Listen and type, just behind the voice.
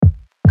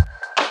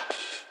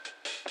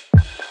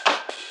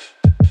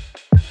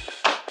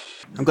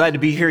I'm glad to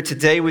be here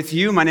today with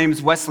you. My name is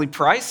Wesley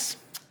Price.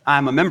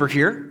 I'm a member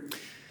here,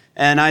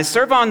 and I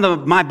serve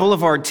on my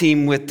Boulevard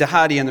team with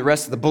Dahadi and the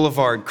rest of the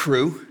Boulevard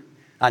crew.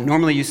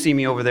 Normally you see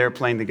me over there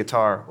playing the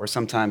guitar or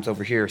sometimes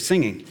over here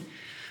singing.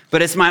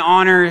 But it's my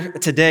honor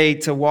today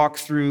to walk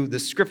through the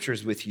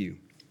scriptures with you.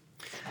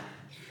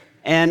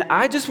 And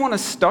I just want to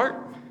start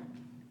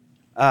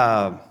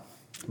by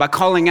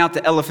calling out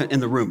the elephant in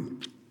the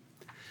room.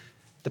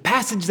 The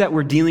passage that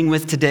we're dealing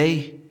with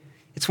today,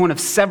 it's one of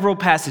several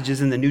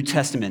passages in the New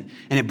Testament,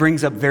 and it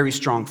brings up very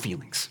strong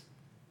feelings.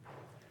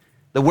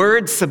 The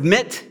word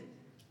submit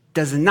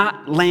does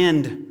not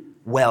land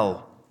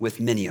well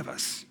with many of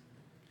us.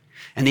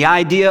 And the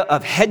idea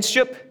of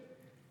headship,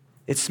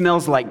 it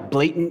smells like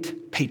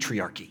blatant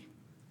patriarchy.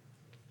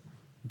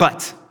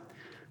 But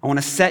I want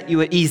to set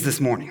you at ease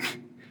this morning.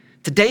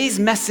 Today's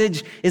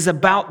message is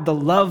about the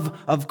love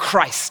of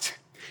Christ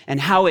and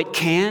how it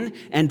can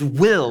and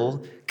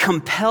will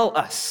compel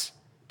us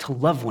to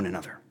love one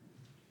another.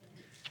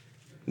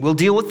 We'll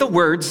deal with the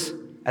words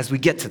as we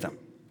get to them.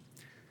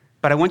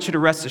 But I want you to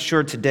rest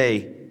assured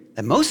today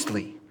that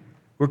mostly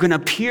we're going to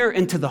peer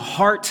into the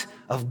heart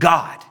of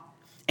God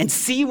and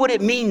see what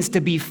it means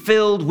to be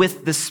filled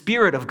with the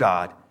Spirit of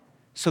God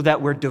so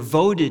that we're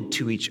devoted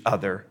to each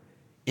other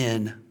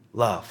in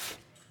love.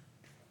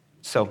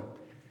 So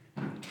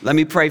let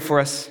me pray for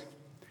us,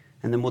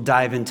 and then we'll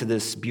dive into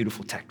this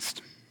beautiful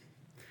text.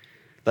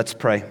 Let's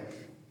pray.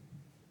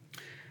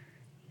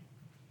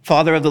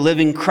 Father of the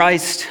living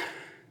Christ,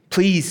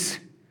 please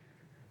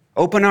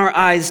open our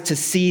eyes to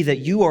see that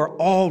you are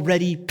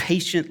already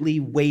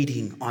patiently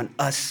waiting on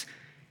us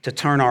to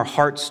turn our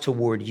hearts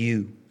toward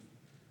you.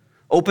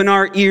 Open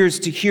our ears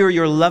to hear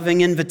your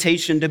loving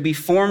invitation to be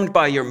formed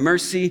by your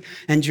mercy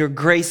and your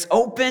grace.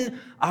 Open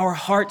our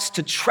hearts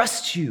to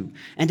trust you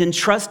and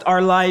entrust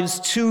our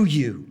lives to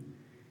you.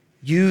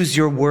 Use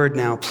your word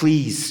now,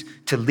 please,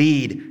 to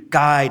lead,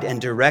 guide, and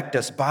direct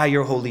us by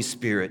your Holy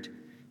Spirit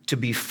to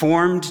be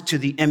formed to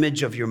the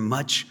image of your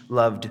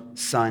much-loved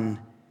Son,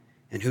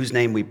 in whose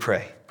name we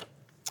pray.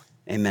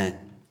 Amen.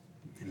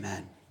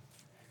 Amen.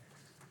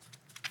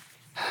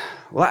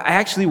 Well, I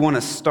actually want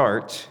to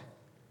start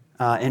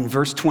in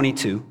verse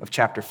 22 of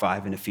chapter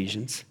 5 in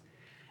Ephesians.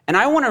 And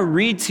I want to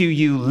read to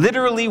you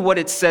literally what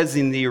it says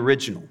in the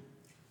original.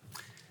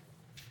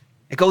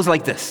 It goes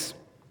like this.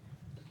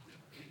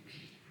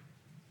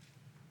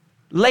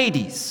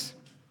 Ladies,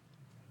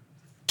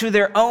 to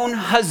their own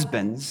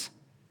husbands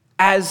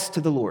as to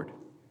the Lord. Do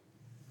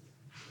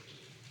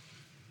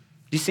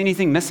you see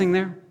anything missing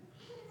there?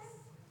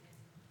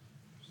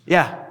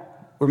 Yeah,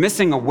 we're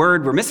missing a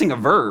word, we're missing a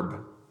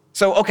verb.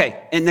 So,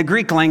 okay, in the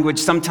Greek language,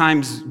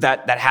 sometimes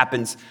that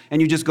happens,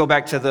 and you just go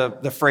back to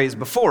the phrase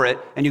before it,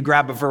 and you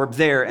grab a verb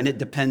there, and it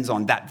depends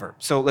on that verb.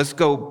 So let's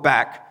go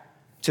back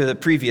to the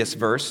previous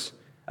verse,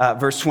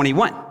 verse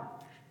 21.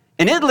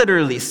 And it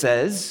literally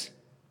says,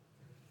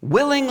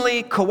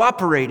 willingly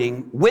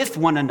cooperating with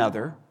one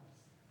another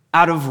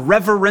out of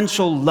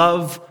reverential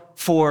love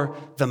for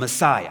the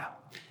Messiah.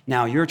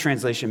 Now, your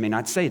translation may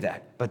not say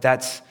that, but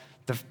that's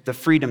the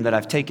freedom that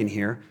I've taken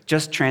here,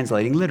 just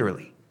translating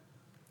literally.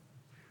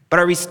 But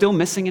are we still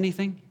missing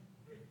anything?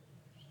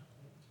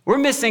 We're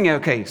missing,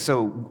 okay,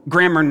 so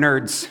grammar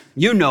nerds,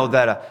 you know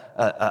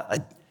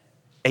that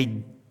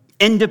a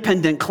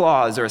independent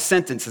clause or a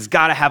sentence has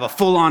got to have a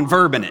full-on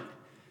verb in it.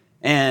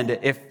 And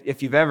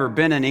if you've ever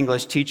been an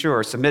English teacher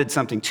or submitted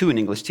something to an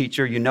English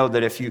teacher, you know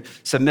that if you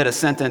submit a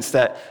sentence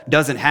that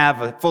doesn't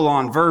have a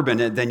full-on verb in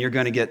it, then you're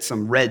going to get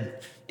some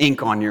red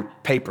ink on your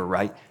paper,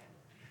 right?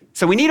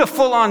 So we need a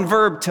full-on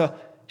verb to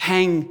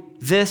hang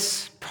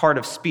this part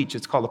of speech.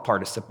 It's called a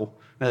participle.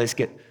 Now let's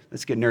get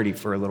nerdy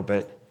for a little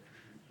bit,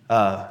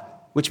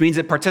 which means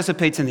it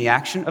participates in the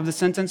action of the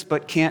sentence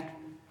but can't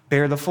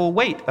bear the full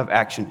weight of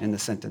action in the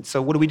sentence.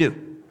 So what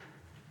do?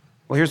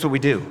 Well, here's what we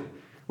do.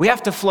 We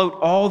have to float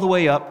all the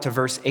way up to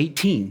verse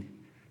 18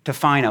 to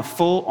find a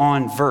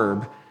full-on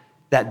verb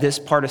that this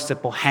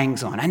participle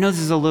hangs on. I know this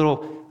is a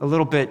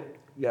little bit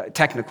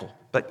technical,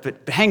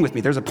 but hang with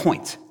me. There's a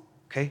point,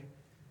 okay?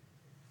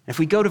 If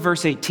we go to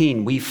verse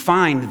 18, we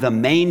find the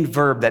main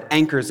verb that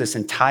anchors this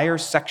entire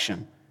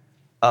section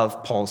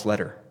of Paul's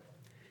letter.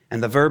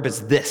 And the verb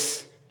is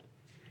this: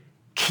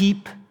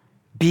 keep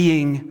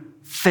being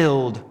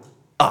filled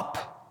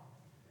up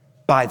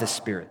by the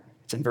Spirit.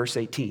 It's in verse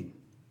 18.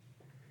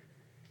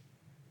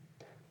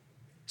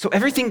 So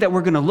everything that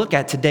we're going to look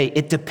at today,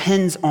 it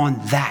depends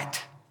on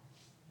that.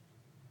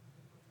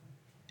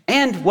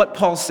 And what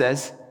Paul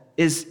says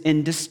is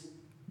in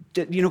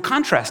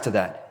contrast to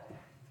that.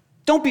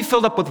 Don't be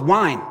filled up with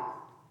wine.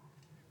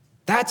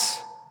 That's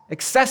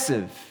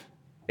excessive.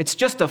 It's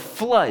just a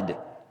flood.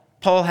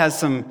 Paul has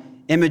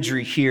some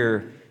imagery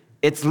here.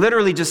 It's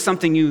literally just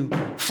something you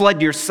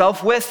flood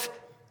yourself with,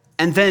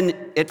 and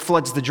then it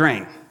floods the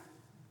drain.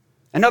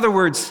 In other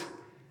words,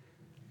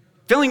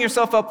 filling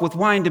yourself up with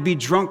wine to be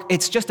drunk,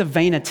 it's just a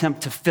vain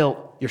attempt to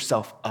fill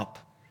yourself up.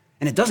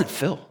 And it doesn't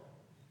fill.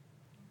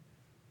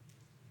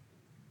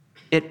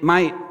 It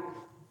might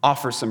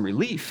offer some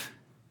relief,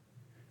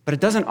 but it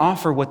doesn't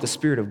offer what the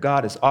Spirit of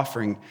God is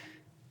offering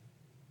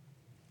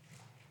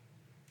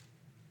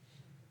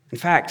In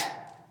fact,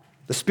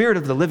 the Spirit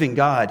of the living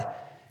God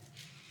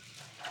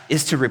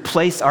is to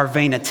replace our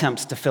vain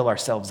attempts to fill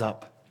ourselves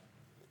up.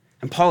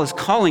 And Paul is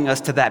calling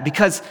us to that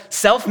because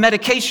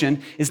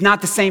self-medication is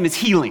not the same as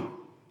healing.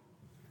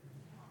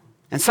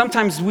 And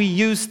sometimes we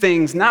use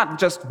things, not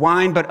just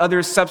wine, but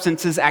other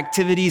substances,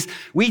 activities.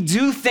 We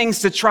do things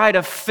to try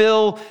to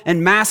fill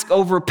and mask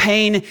over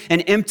pain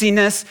and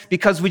emptiness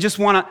because we just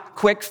want a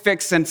quick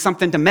fix and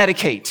something to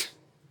medicate,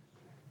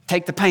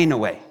 take the pain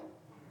away.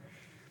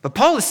 But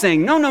Paul is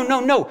saying,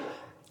 no.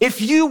 If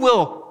you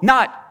will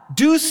not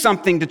do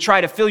something to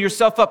try to fill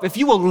yourself up, if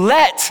you will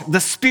let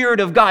the Spirit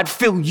of God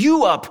fill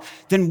you up,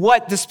 then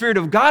what the Spirit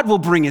of God will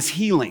bring is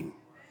healing.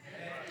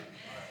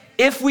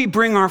 If we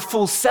bring our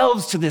full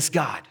selves to this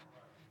God,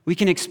 we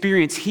can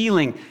experience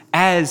healing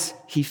as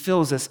he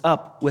fills us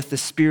up with the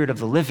Spirit of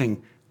the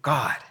living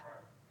God.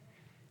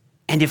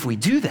 And if we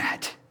do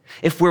that,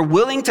 if we're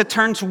willing to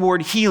turn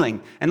toward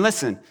healing, and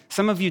listen,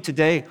 some of you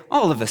today,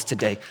 all of us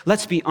today,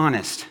 let's be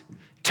honest,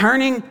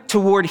 turning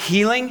toward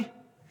healing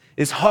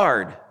is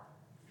hard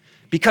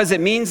because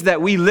it means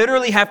that we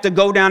literally have to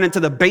go down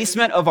into the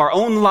basement of our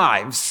own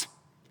lives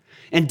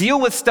and deal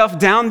with stuff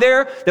down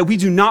there that we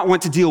do not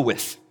want to deal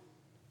with.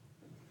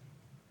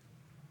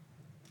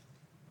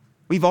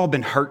 We've all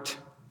been hurt.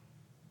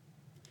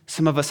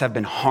 Some of us have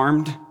been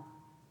harmed,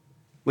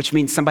 which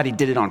means somebody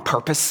did it on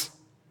purpose.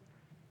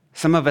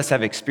 Some of us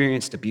have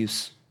experienced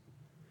abuse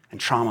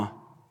and trauma.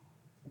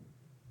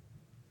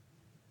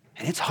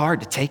 And it's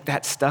hard to take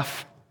that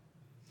stuff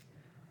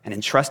and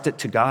entrust it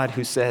to God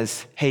who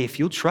says, hey, if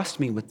you'll trust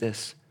me with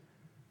this,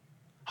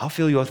 I'll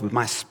fill you up with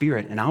my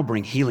Spirit and I'll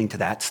bring healing to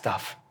that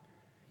stuff.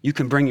 You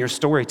can bring your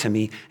story to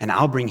me and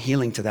I'll bring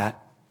healing to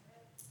that.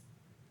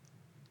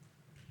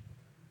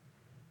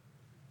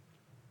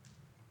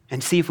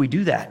 And see, if we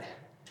do that,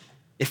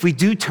 if we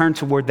do turn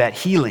toward that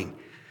healing,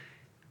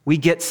 we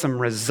get some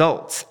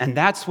results. And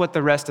that's what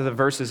the rest of the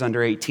verses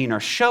under 18 are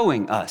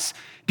showing us.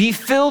 Be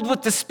filled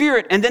with the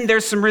Spirit, and then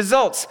there's some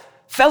results.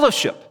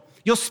 Fellowship.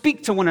 You'll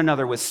speak to one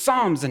another with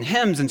psalms and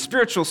hymns and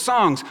spiritual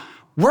songs.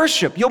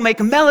 Worship. You'll make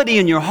a melody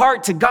in your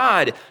heart to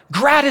God.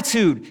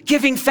 Gratitude.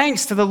 Giving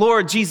thanks to the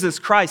Lord Jesus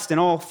Christ in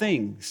all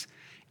things.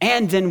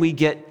 And then we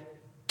get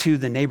to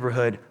the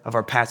neighborhood of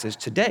our passage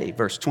today,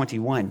 verse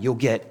 21. You'll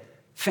get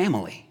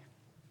family.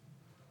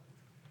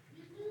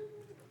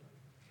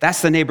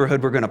 That's the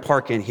neighborhood we're going to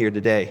park in here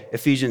today,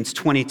 Ephesians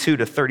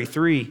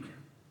 22-33.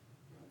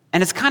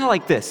 And it's kind of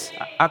like this.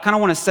 I kind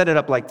of want to set it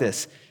up like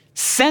this.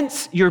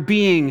 Since you're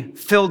being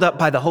filled up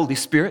by the Holy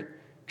Spirit,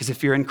 because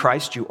if you're in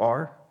Christ, you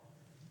are,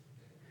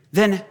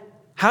 then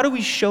how do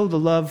we show the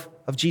love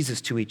of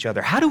Jesus to each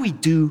other? How do we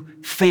do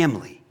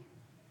family?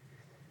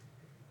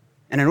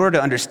 And in order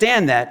to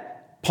understand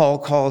that, Paul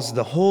calls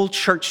the whole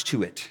church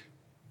to it.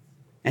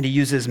 And he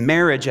uses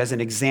marriage as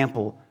an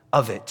example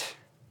of it.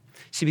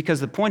 See, because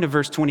the point of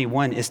verse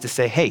 21 is to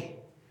say, hey,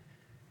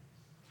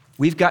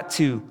 we've got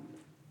to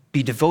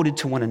be devoted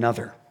to one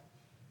another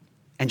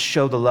and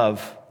show the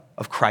love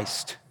of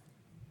Christ.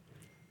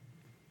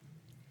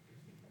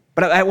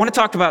 But I want to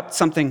talk about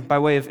something by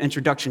way of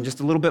introduction just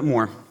a little bit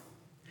more.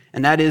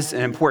 And that is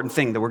an important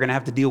thing that we're going to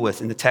have to deal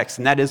with in the text,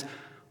 and that is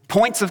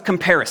points of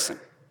comparison.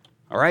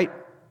 All right?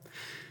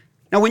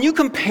 Now, when you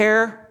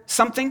compare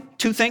something,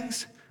 two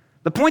things,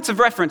 the points of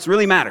reference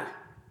really matter.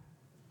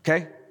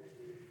 Okay?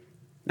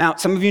 Now,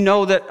 some of you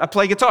know that I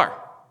play guitar.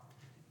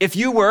 If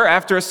you were,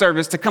 after a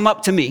service, to come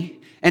up to me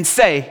and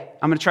say,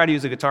 I'm going to try to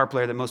use a guitar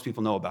player that most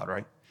people know about,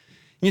 right?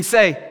 You'd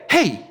say,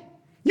 hey,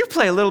 you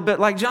play a little bit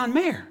like John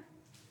Mayer.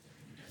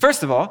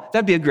 First of all,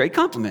 that'd be a great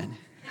compliment.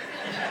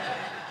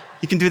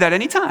 You can do that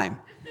anytime.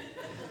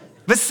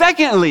 But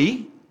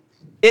secondly,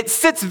 it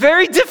sits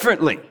very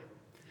differently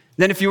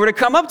than if you were to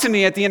come up to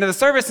me at the end of the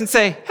service and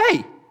say,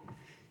 hey,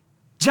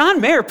 John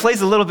Mayer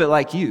plays a little bit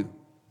like you.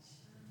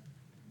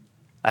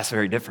 That's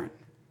very different.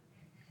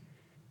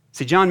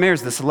 See, John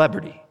Mayer's the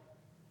celebrity.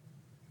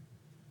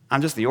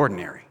 I'm just the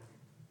ordinary.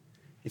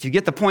 If you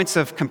get the points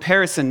of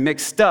comparison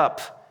mixed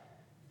up,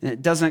 then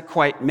it doesn't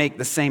quite make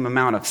the same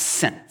amount of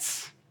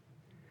sense.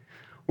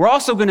 We're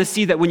also going to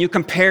see that when you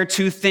compare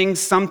two things,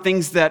 some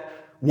things that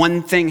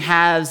one thing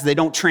has, they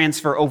don't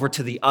transfer over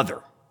to the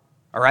other.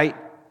 All right?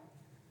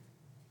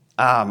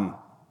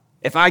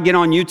 If I get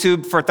on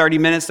YouTube for 30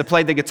 minutes to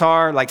play the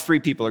guitar, like 3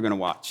 people are going to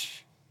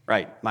watch.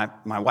 Right?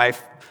 My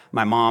wife,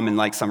 my mom, and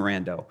like some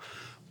rando.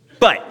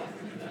 But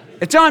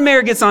if John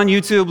Mayer gets on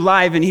YouTube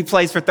live and he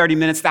plays for 30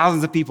 minutes,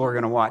 thousands of people are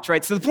going to watch,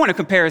 right? So the point of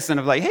comparison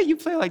of like, hey, you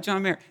play like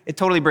John Mayer, it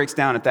totally breaks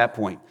down at that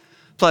point.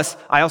 Plus,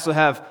 I also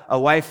have a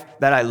wife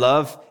that I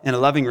love in a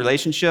loving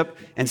relationship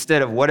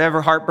instead of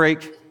whatever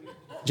heartbreak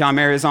John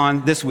Mayer is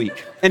on this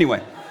week.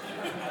 Anyway,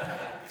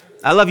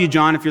 I love you,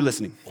 John, if you're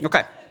listening.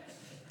 Okay.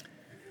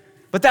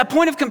 But that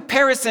point of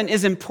comparison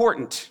is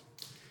important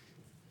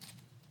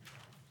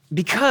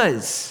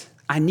because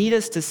I need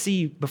us to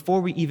see,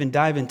 before we even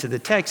dive into the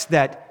text,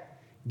 that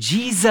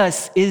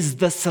Jesus is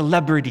the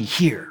celebrity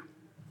here.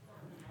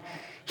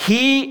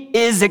 He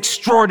is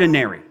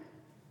extraordinary.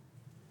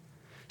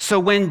 So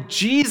when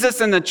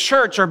Jesus and the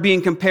church are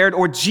being compared,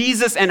 or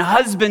Jesus and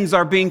husbands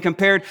are being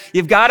compared,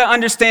 you've got to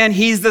understand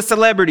he's the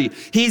celebrity.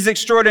 He's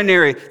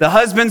extraordinary. The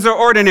husbands are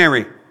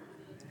ordinary.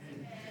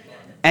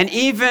 And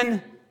even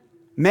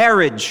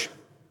marriage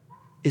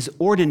is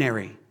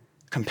ordinary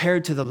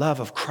compared to the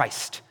love of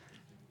Christ.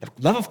 The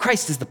love of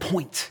Christ is the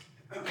point,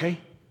 okay?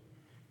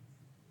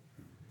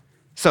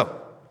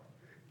 So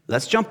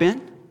let's jump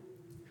in.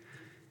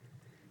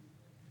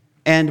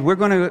 And we're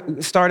going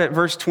to start at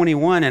verse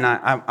 21, and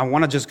I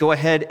want to just go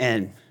ahead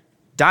and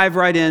dive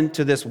right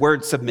into this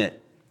word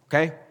submit,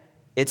 okay?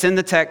 It's in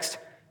the text.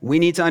 We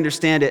need to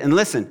understand it. And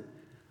listen,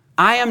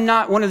 I am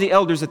not one of the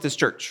elders at this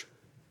church,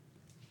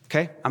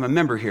 okay? I'm a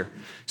member here.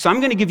 So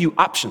I'm going to give you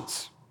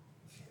options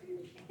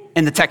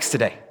in the text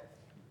today.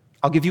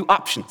 I'll give you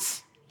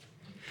options.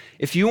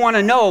 If you want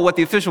to know what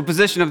the official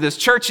position of this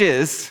church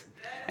is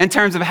in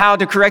terms of how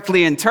to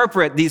correctly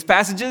interpret these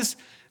passages,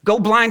 go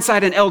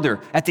blindside an elder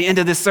at the end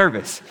of this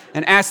service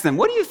and ask them,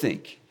 what do you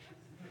think?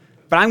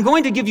 But I'm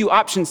going to give you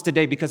options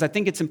today because I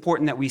think it's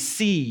important that we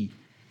see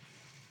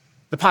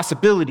the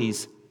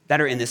possibilities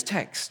that are in this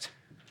text.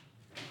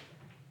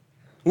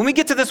 When we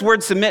get to this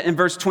word submit in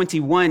verse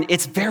 21,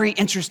 it's a very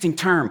interesting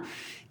term.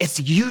 It's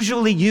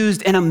usually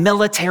used in a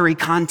military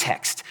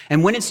context.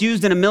 And when it's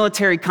used in a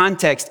military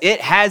context,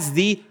 it has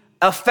the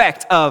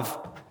effect of,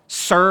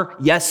 sir,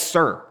 yes,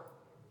 sir.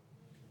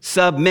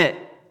 Submit,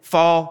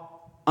 fall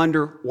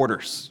under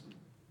orders.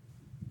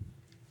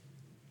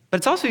 But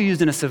it's also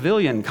used in a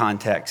civilian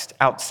context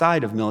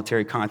outside of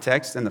military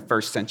context in the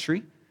first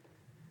century.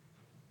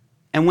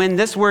 And when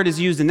this word is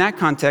used in that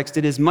context,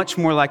 it is much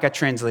more like I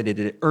translated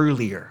it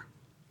earlier.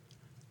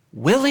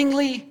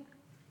 Willingly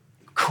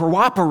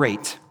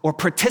cooperate or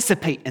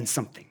participate in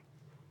something.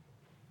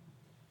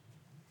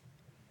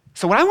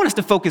 So what I want us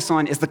to focus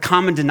on is the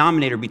common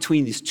denominator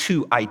between these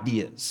two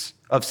ideas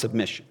of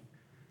submission.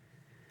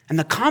 And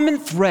the common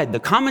thread,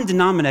 the common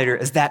denominator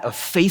is that of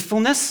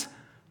faithfulness,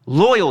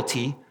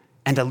 loyalty,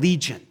 and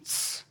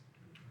allegiance.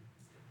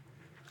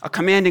 A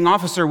commanding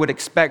officer would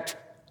expect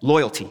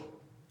loyalty,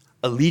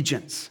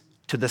 allegiance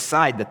to the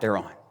side that they're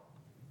on.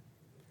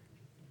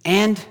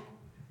 And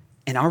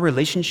in our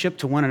relationship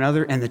to one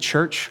another in the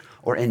church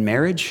or in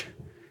marriage,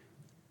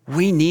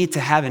 we need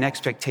to have an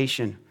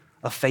expectation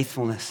of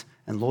faithfulness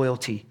and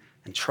loyalty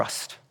and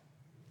trust.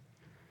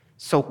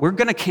 So we're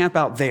going to camp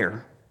out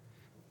there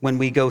when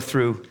we go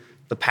through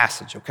the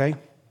passage, okay?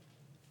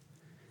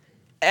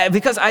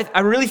 Because I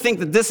really think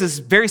that this is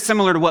very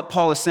similar to what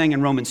Paul is saying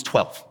in Romans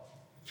 12.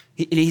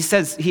 He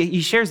says,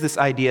 he shares this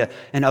idea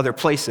in other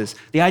places,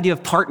 the idea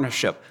of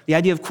partnership, the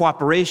idea of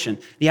cooperation,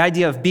 the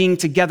idea of being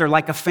together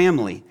like a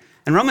family.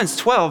 In Romans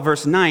 12,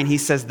 verse 9, he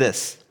says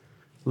this,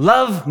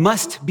 love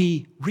must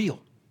be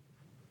real.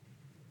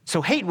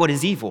 So hate what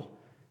is evil,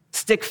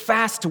 stick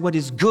fast to what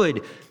is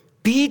good,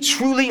 be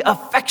truly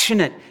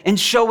affectionate in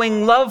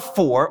showing love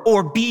for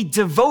or be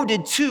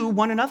devoted to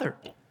one another.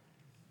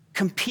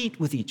 Compete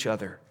with each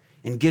other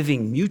in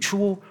giving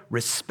mutual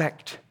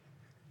respect.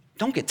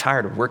 Don't get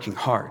tired of working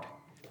hard.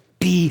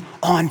 Be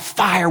on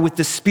fire with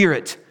the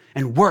Spirit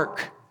and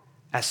work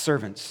as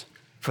servants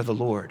for the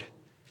Lord.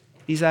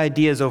 These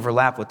ideas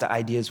overlap with the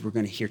ideas we're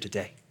going to hear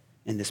today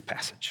in this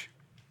passage.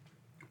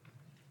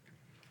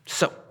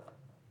 So,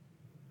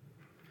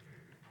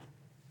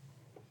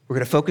 we're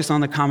going to focus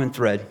on the common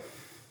thread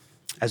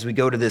as we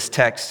go to this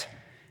text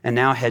and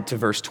now head to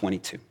verse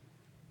 22.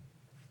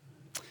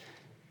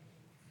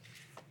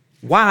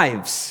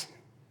 Wives,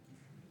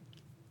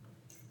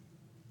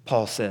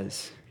 Paul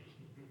says,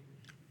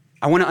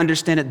 I want to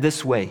understand it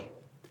this way.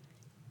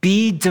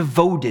 Be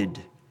devoted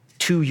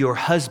to your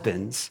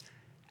husbands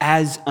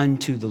as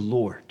unto the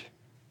Lord.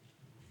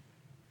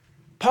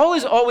 Paul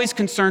is always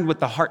concerned with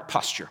the heart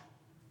posture.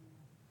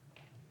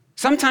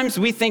 Sometimes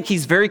we think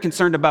he's very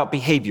concerned about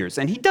behaviors,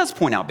 and he does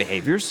point out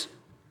behaviors.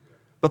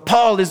 But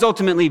Paul is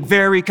ultimately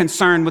very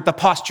concerned with the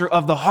posture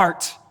of the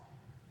heart.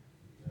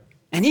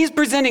 And he's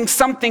presenting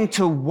something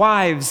to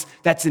wives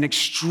that's an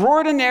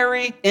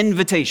extraordinary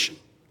invitation.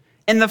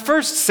 In the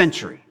first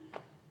century,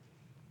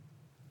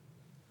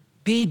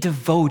 be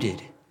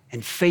devoted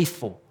and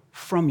faithful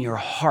from your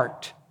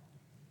heart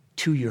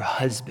to your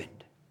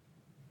husband.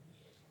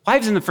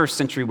 Wives in the first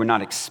century were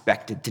not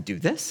expected to do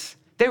this.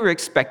 They were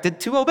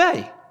expected to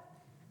obey.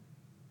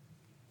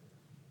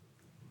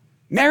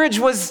 Marriage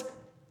was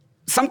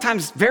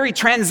sometimes very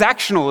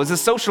transactional. It was a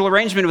social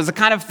arrangement. It was the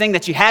kind of thing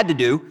that you had to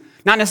do,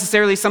 not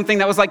necessarily something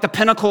that was like the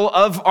pinnacle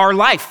of our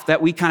life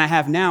that we kind of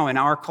have now in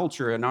our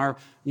culture and our,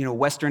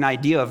 Western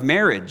idea of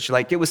marriage.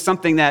 Like it was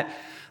something that,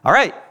 all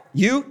right,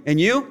 you and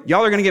y'all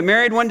are going to get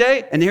married one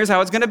day, and here's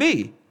how it's going to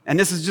be. And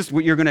this is just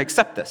what you're going to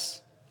accept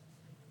this.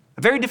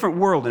 A very different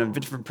world and a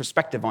different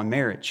perspective on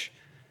marriage.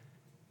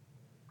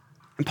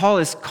 And Paul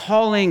is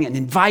calling and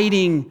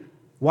inviting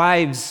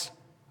wives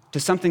to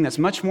something that's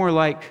much more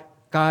like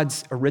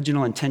God's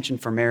original intention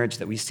for marriage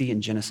that we see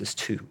in Genesis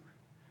 2.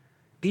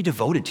 Be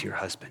devoted to your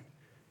husband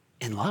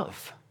in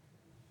love.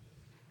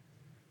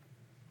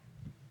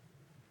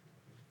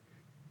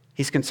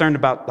 He's concerned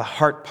about the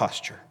heart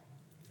posture.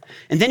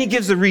 And then he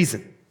gives a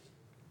reason.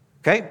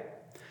 Okay?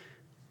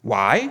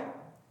 Why?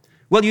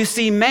 Well, you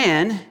see,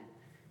 man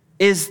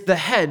is the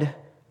head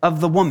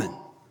of the woman.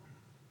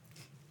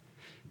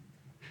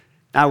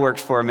 I worked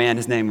for a man,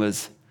 his name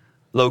was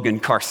Logan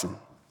Carson.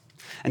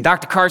 And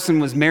Dr. Carson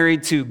was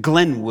married to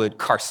Glenwood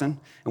Carson,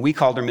 and we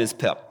called her Ms.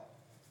 Pep.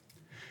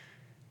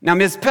 Now,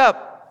 Ms.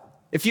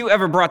 Pep, if you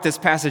ever brought this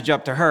passage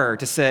up to her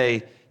to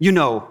say,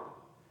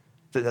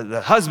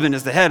 the husband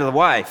is the head of the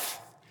wife,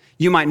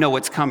 you might know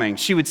what's coming.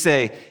 She would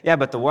say, yeah,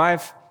 but the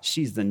wife,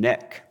 she's the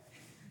neck.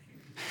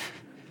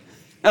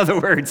 In other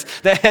words,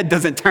 the head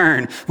doesn't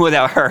turn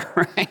without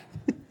her, right?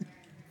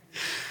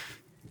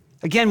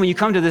 Again, when you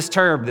come to this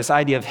term, this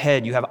idea of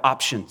head, you have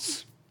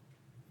options.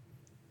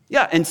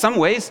 Yeah, in some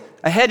ways,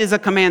 a head is a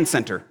command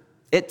center.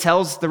 It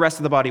tells the rest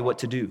of the body what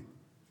to do.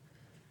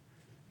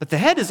 But the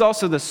head is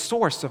also the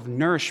source of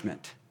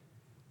nourishment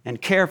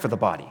and care for the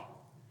body.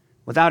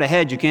 Without a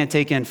head, you can't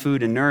take in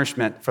food and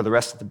nourishment for the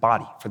rest of the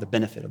body, for the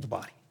benefit of the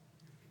body.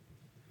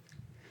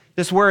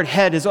 This word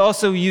head is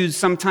also used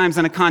sometimes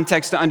in a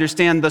context to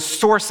understand the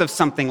source of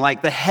something,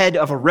 like the head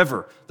of a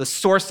river, the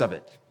source of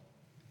it.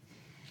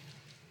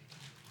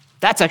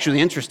 That's actually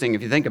interesting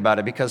if you think about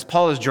it, because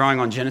Paul is drawing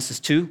on Genesis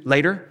 2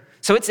 later.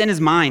 So it's in his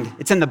mind.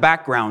 It's in the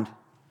background.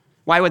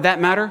 Why would that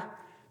matter?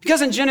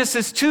 Because in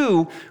Genesis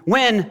 2,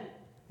 when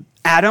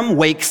Adam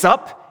wakes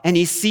up and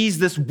he sees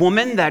this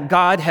woman that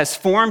God has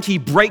formed, he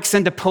breaks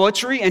into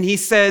poetry and he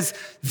says,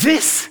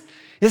 "This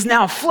is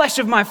now flesh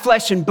of my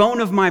flesh and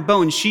bone of my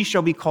bones. She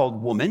shall be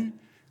called woman."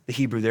 The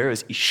Hebrew there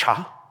is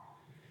Isha,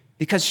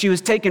 because she was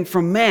taken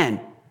from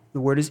man.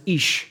 The word is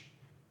Ish.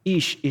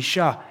 Ish,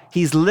 Isha.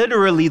 He's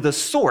literally the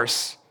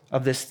source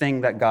of this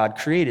thing that God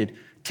created,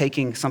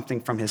 taking something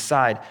from his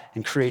side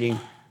and creating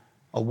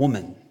a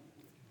woman.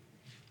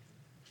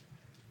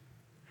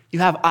 You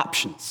have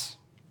options.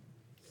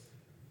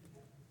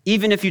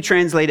 Even if you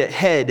translate it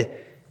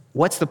head,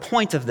 what's the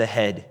point of the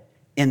head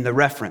in the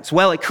reference?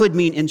 Well, it could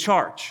mean in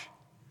charge,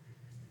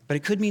 but it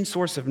could mean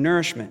source of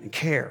nourishment and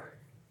care.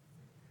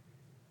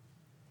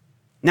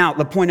 Now,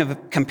 the point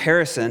of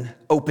comparison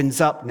opens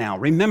up now.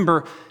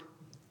 Remember,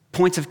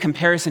 points of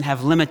comparison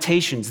have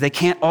limitations. They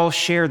can't all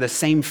share the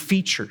same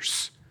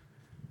features.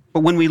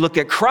 But when we look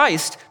at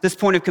Christ, this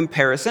point of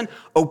comparison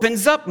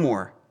opens up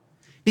more.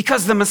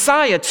 Because the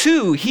Messiah,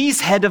 too,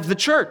 he's head of the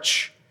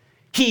church.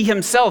 He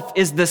himself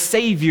is the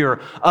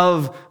savior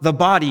of the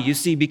body, you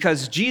see,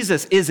 because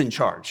Jesus is in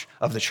charge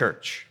of the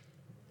church.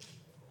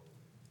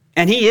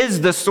 And he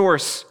is the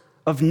source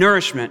of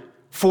nourishment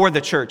for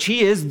the church.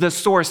 He is the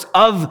source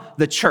of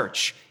the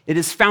church. It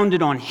is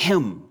founded on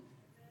him.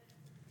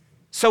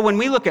 So when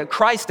we look at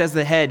Christ as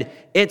the head,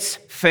 it's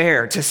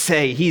fair to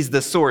say he's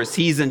the source,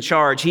 he's in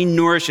charge, he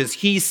nourishes,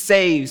 he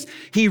saves,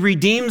 he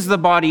redeems the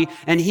body,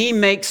 and he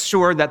makes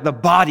sure that the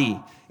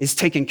body is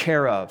taken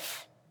care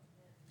of.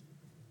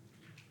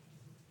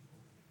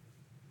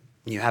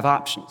 You have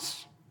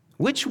options.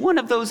 Which one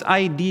of those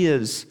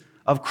ideas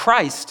of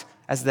Christ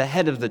as the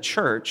head of the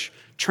church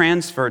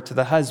transfer to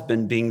the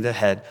husband being the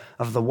head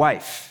of the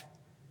wife?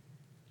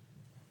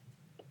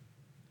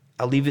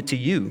 I'll leave it to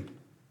you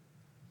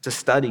to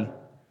study.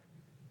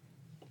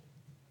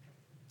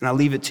 And I'll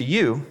leave it to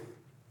you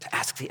to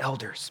ask the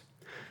elders.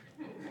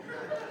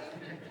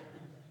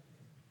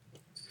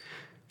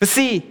 But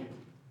see,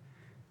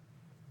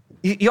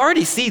 you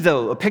already see,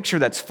 though, a picture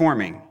that's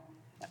forming,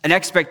 an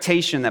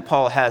expectation that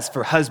Paul has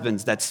for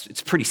husbands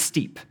it's pretty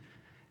steep.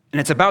 And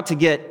it's about to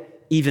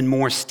get even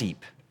more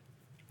steep,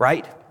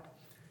 right?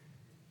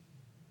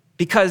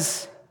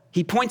 Because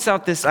he points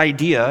out this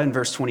idea in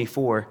verse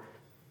 24.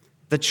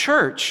 The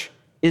church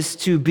is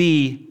to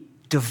be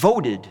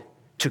devoted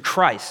to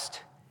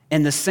Christ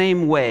in the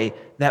same way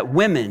that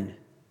women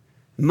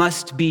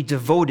must be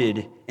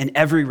devoted in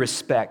every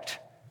respect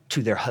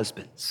to their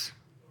husbands.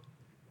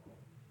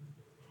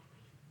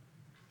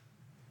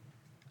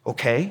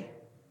 Okay?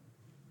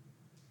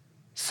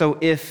 So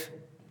if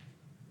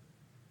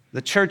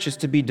the church is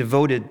to be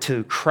devoted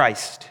to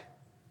Christ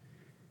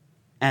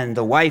and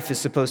the wife is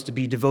supposed to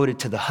be devoted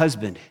to the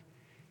husband,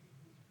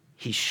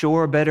 he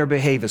sure better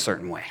behave a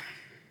certain way.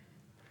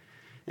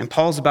 And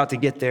Paul's about to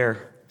get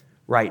there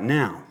right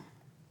now.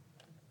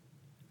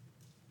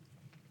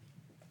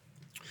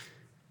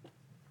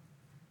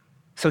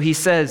 So he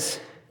says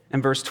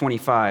in verse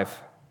 25,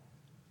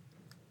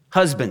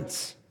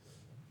 husbands,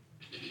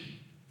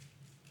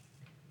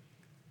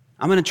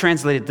 I'm going to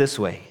translate it this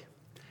way.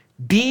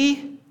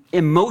 Be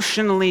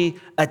emotionally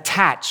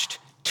attached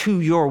to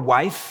your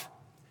wife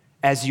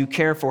as you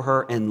care for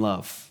her in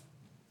love.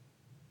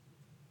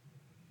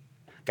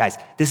 Guys,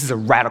 this is a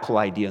radical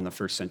idea in the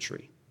first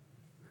century.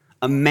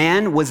 A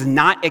man was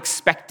not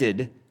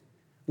expected,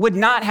 would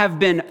not have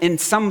been in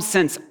some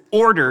sense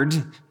ordered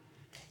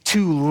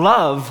to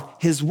love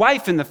his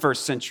wife in the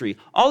first century.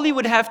 All he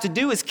would have to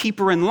do is keep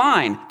her in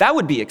line. That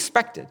would be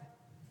expected.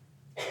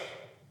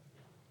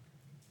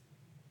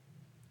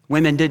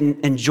 Women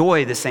didn't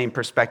enjoy the same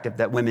perspective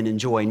that women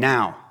enjoy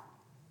now.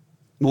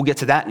 We'll get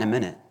to that in a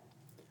minute.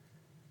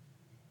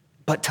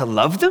 But to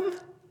love them?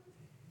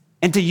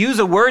 And to use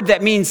a word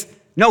that means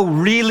No,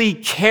 really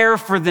care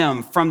for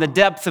them from the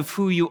depth of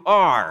who you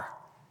are.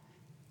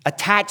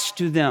 Attach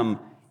to them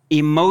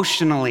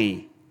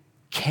emotionally.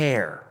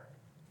 Care.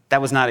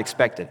 That was not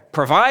expected.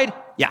 Provide?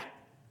 Yeah.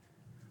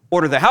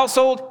 Order the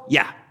household?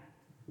 Yeah.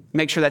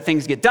 Make sure that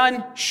things get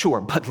done?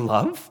 Sure. But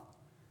love?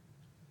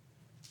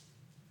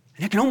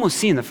 And I can almost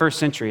see in the first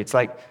century, it's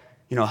like,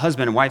 a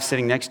husband and wife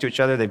sitting next to each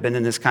other. They've been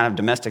in this kind of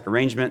domestic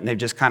arrangement, and they've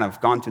just kind of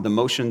gone through the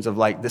motions of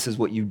like, this is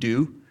what you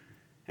do.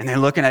 And they're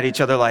looking at each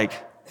other like,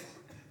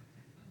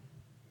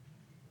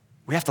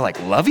 we have to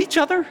like love each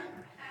other?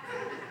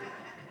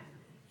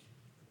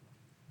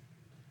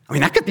 I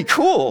mean, that could be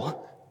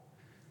cool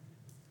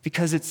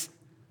because it's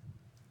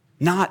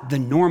not the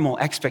normal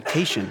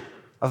expectation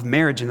of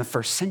marriage in the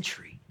first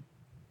century.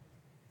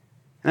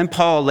 And then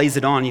Paul lays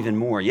it on even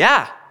more.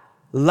 Yeah,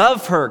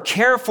 love her,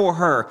 care for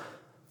her,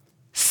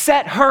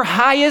 set her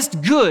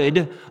highest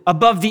good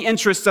above the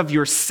interests of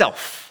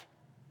yourself.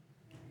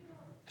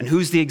 And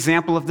who's the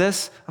example of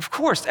this? Of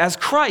course, as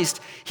Christ,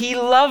 he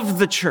loved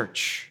the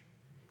church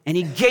and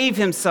he gave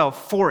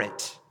himself for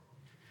it,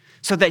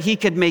 so that he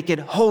could make it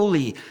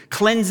holy,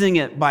 cleansing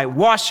it by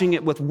washing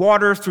it with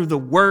water through the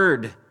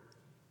word.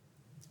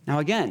 Now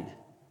again,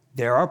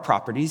 there are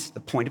properties, the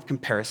point of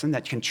comparison,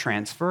 that can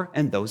transfer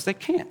and those that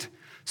can't.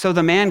 So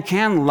the man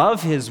can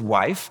love his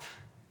wife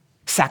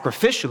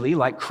sacrificially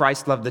like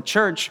Christ loved the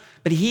church,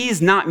 but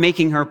he's not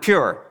making her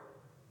pure.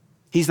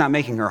 He's not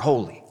making her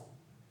holy.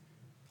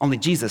 Only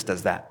Jesus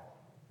does that.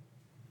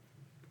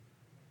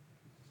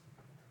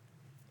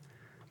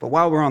 But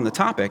while we're on the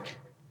topic,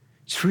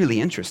 it's really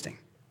interesting.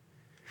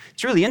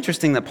 It's really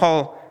interesting that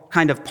Paul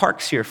kind of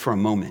parks here for a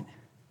moment.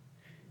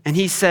 And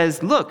he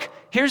says, look,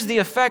 here's the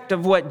effect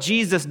of what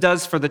Jesus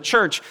does for the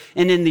church.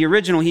 And in the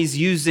original, he's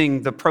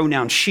using the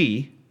pronoun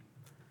she,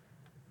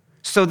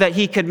 so that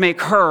he could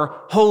make her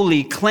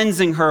holy,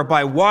 cleansing her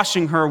by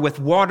washing her with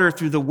water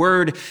through the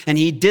word. And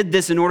he did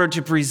this in order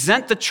to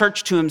present the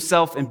church to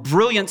himself in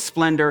brilliant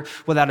splendor,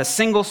 without a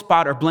single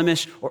spot or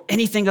blemish or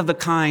anything of the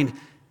kind,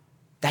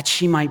 that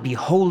she might be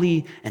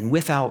holy and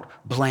without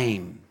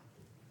blame.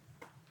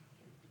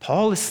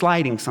 Paul is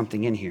sliding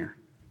something in here,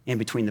 in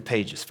between the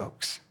pages,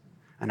 folks.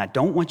 And I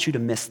don't want you to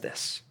miss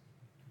this.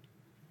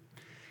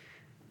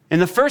 In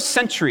the first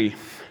century,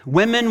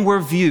 women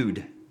were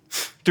viewed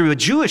through a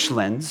Jewish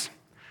lens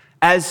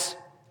as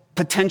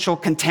potential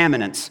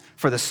contaminants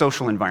for the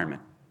social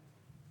environment.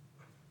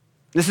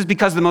 This is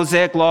because the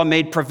Mosaic Law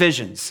made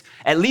provisions.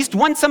 At least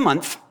once a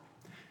month,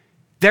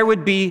 there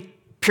would be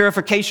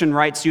purification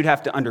rites you'd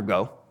have to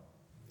undergo.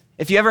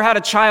 If you ever had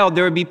a child,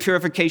 there would be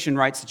purification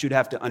rites that you'd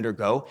have to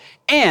undergo.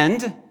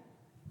 And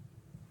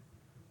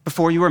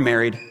before you were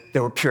married,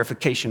 there were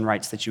purification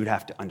rites that you would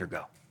have to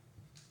undergo.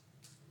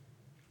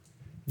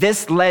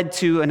 This led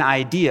to an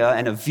idea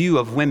and a view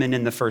of women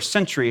in the first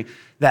century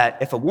that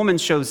if a woman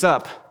shows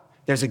up,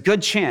 there's a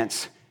good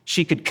chance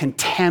she could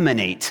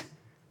contaminate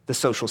the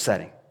social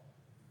setting.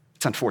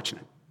 It's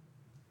unfortunate.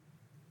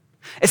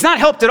 It's not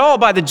helped at all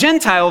by the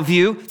Gentile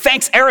view,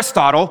 thanks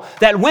Aristotle,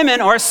 that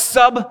women are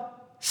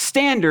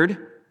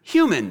substandard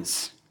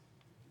humans.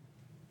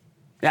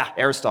 Yeah,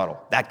 Aristotle,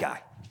 that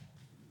guy.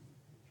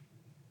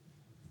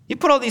 You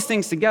put all these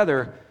things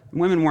together,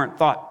 women weren't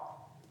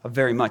thought of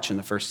very much in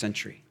the first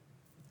century.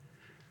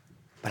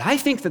 But I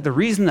think that the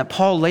reason that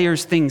Paul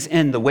layers things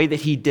in the way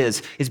that he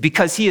does is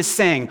because he is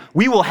saying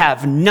we will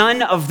have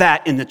none of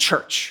that in the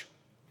church.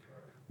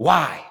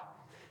 Why?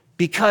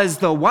 Because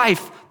the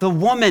wife, the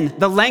woman,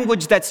 the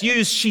language that's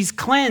used, she's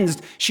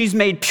cleansed, she's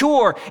made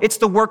pure. It's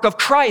the work of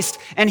Christ.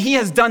 And he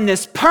has done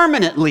this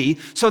permanently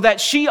so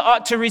that she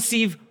ought to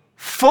receive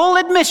full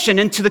admission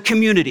into the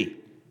community.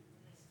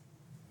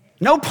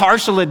 No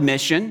partial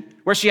admission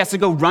where she has to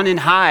go run and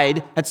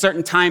hide at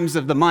certain times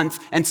of the month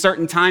and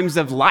certain times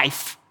of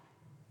life.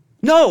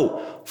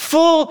 No,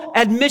 full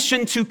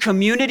admission to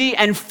community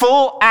and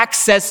full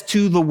access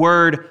to the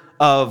word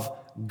of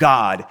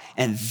God.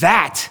 And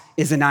that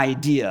is an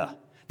idea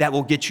that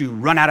will get you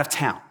run out of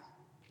town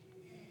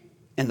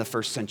in the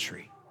first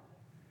century.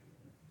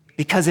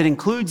 Because it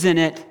includes in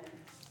it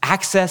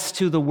access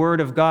to the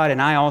word of God,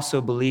 and I also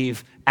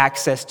believe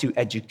access to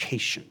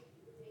education.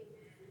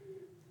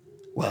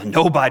 Well,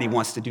 nobody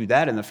wants to do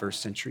that in the first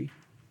century.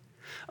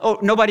 Oh,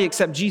 nobody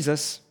except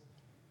Jesus.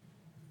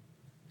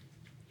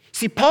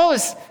 See,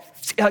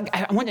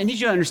 I need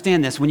you to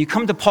understand this. When you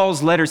come to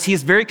Paul's letters, he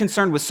is very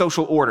concerned with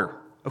social order,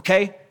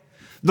 okay?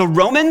 The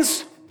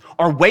Romans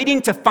are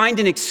waiting to find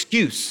an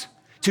excuse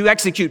to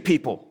execute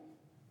people,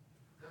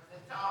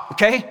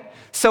 okay?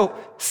 So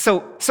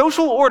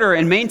social order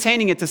and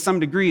maintaining it to some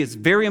degree is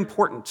very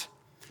important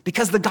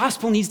because the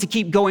gospel needs to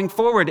keep going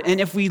forward. And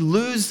if we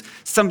lose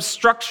some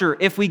structure,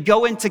 if we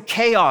go into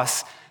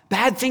chaos,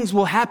 bad things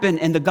will happen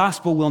and the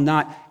gospel will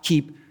not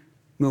keep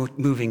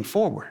moving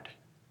forward.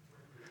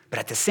 But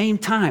at the same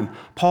time,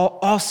 Paul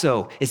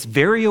also is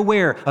very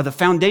aware of the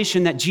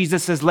foundation that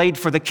Jesus has laid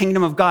for the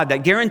kingdom of God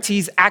that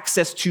guarantees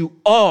access to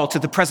all to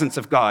the presence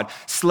of God.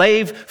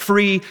 Slave,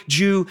 free,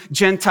 Jew,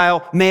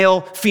 Gentile, male,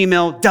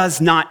 female,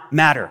 does not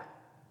matter.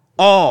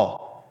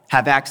 All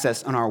have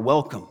access and are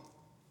welcome.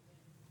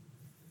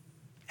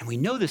 And we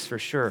know this for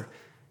sure.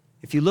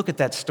 If you look at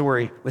that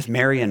story with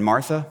Mary and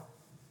Martha,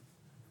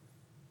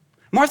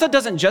 Martha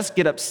doesn't just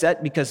get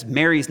upset because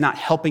Mary's not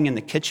helping in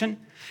the kitchen.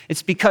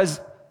 It's because,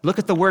 look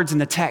at the words in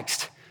the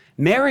text.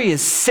 Mary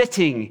is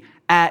sitting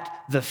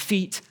at the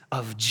feet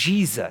of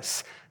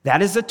Jesus.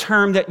 That is a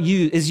term that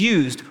is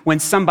used when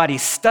somebody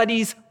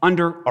studies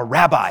under a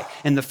rabbi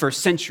in the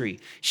first century.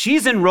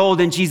 She's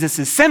enrolled in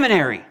Jesus'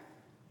 seminary.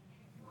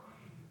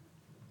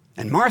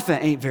 And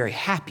Martha ain't very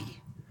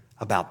happy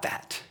about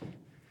that.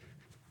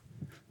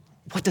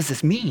 What does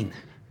this mean?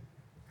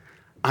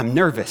 I'm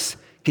nervous.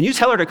 Can you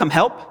tell her to come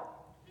help?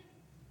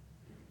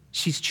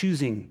 She's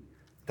choosing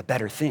the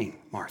better thing,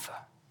 Martha.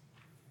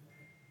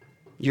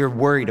 You're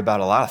worried about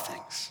a lot of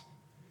things,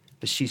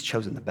 but she's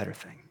chosen the better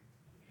thing.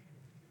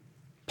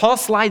 Paul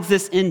slides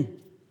this in,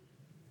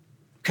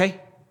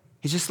 okay?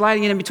 He's just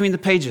sliding it in between the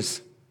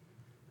pages.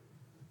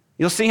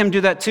 You'll see him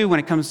do that too when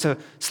it comes to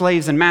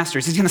slaves and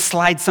masters. He's going to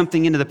slide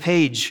something into the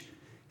page.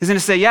 He's going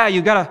to say, yeah,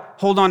 you got to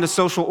hold on to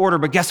social order,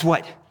 but guess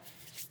what?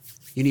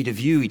 You need to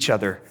view each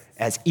other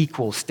as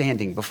equal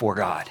standing before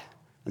God,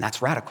 and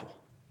that's radical.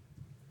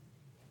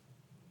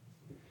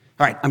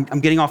 All right, I'm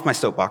getting off my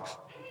soapbox,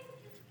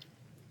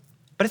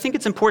 but I think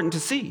it's important to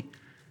see.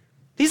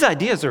 These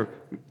ideas are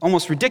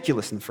almost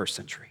ridiculous in the first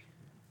century.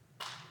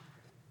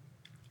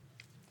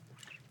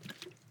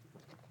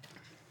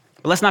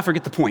 But let's not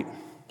forget the point.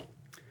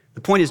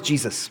 The point is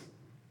Jesus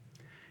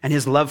and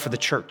his love for the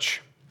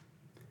church.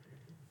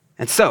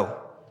 And so,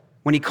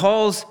 when he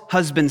calls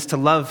husbands to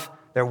love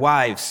their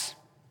wives,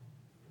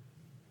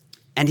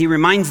 and he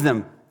reminds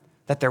them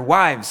that their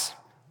wives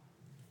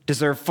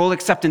deserve full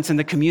acceptance in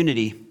the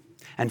community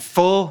and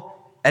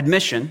full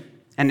admission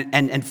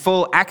and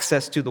full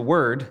access to the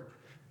word,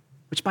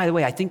 which, by the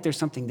way, I think there's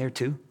something there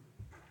too.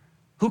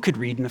 Who could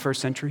read in the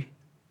first century?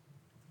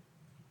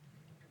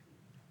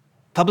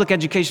 Public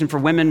education for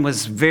women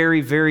was very,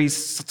 very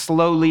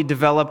slowly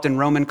developed in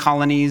Roman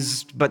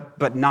colonies,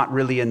 but not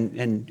really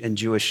in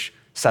Jewish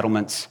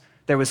settlements.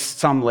 There was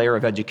some layer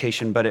of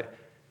education, but it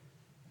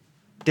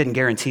didn't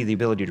guarantee the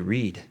ability to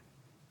read.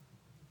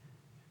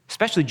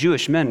 Especially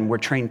Jewish men were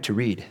trained to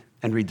read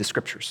and read the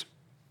scriptures.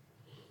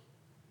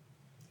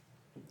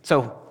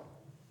 So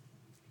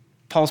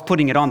Paul's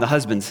putting it on the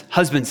husbands.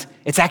 Husbands,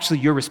 it's actually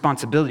your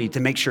responsibility to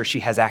make sure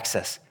she has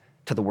access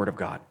to the word of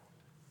God.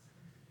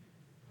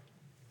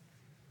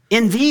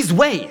 In these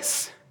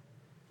ways,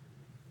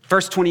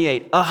 verse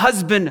 28, a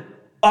husband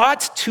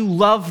ought to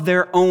love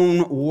their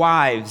own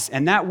wives.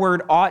 And that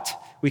word ought,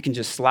 we can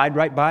just slide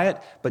right by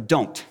it, but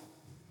don't.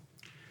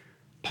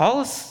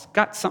 Paul's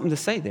got something to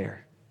say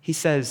there. He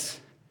says,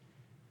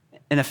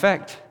 in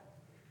effect,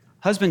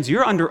 husbands,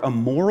 you're under a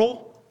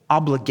moral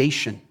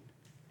obligation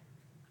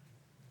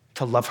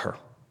to love her.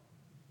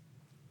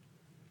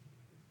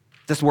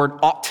 This word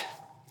ought,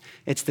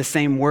 it's the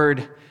same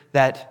word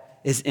that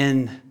is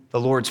in the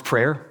Lord's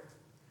Prayer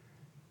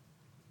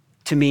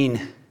to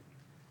mean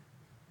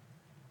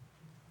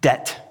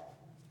debt,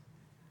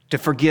 to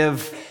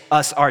forgive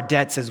us our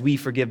debts as we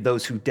forgive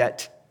those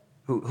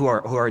who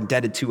are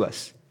indebted to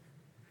us.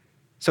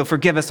 So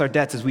forgive us our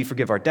debts as we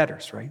forgive our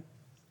debtors, right?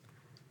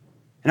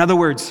 In other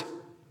words,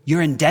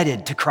 you're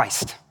indebted to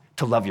Christ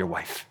to love your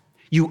wife.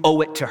 You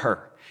owe it to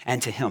her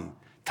and to him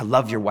to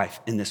love your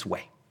wife in this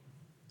way.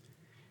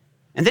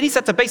 And then he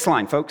sets a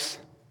baseline, folks.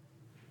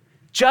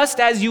 Just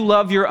as you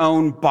love your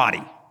own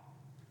body.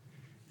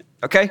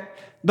 Okay?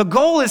 The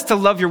goal is to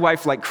love your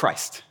wife like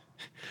Christ.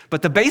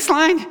 But the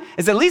baseline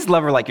is at least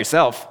love her like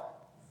yourself.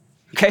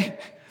 Okay?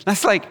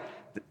 That's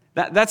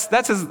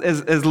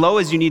as low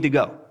as you need to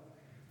go.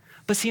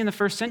 But see, in the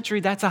first century,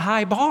 that's a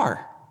high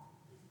bar.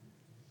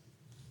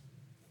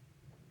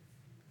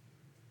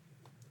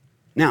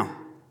 Now,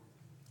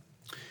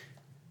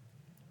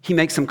 he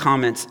makes some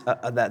comments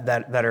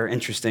that are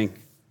interesting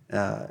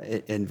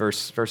in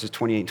verses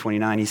 28 and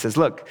 29. He says,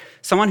 look,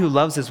 someone who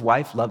loves his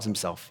wife loves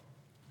himself.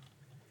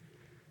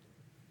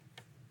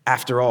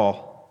 After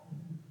all,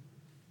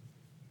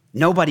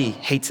 nobody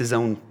hates his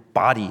own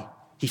body.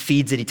 He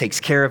feeds it, he takes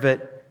care of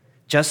it,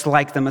 just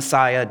like the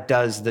Messiah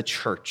does the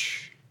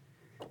church,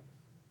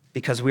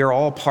 because we are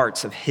all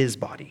parts of his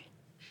body.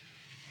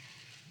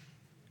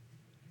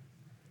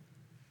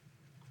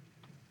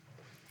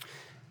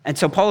 And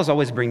so Paul is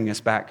always bringing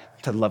us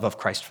back to the love of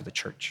Christ for the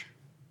church.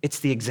 It's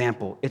the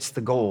example, it's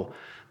the goal.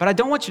 But I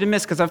don't want you to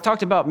miss, because I've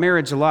talked about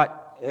marriage a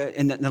lot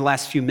in the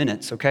last few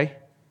minutes, okay?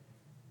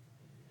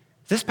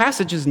 This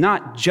passage is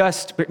not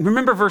just,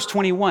 remember verse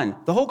 21.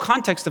 The whole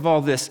context of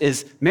all this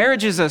is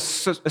marriage is a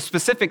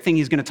specific thing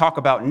he's going to talk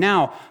about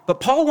now,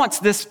 but Paul wants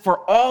this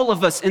for all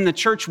of us in the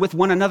church with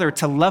one another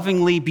to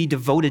lovingly be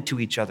devoted to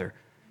each other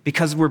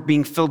because we're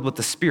being filled with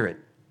the Spirit.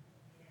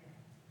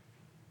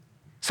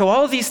 So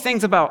all of these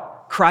things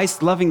about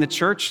Christ loving the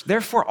church,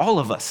 they're for all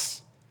of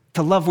us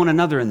to love one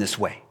another in this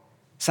way,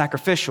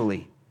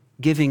 sacrificially,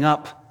 giving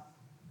up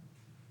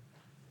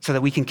so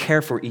that we can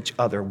care for each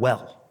other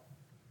well.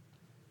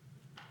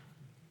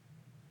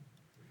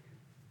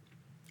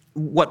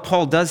 What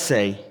Paul does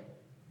say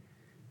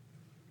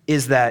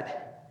is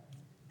that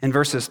in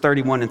verses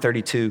 31 and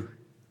 32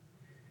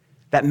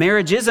 that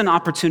marriage is an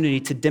opportunity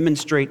to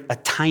demonstrate a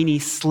tiny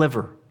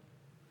sliver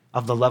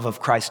of the love of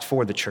Christ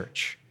for the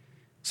church.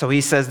 So he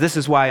says, this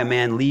is why a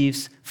man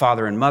leaves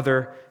father and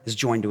mother, is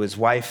joined to his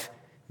wife,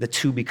 the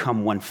two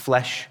become one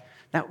flesh.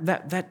 Now,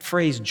 that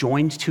phrase,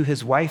 joined to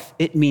his wife,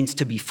 it means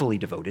to be fully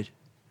devoted.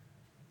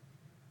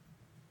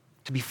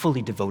 To be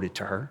fully devoted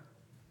to her.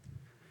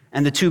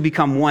 And the two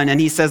become one. And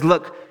he says,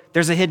 look,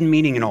 there's a hidden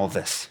meaning in all of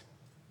this.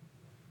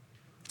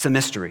 It's a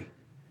mystery.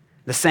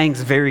 The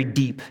saying's very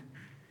deep.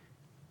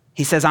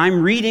 He says,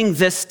 I'm reading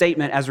this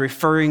statement as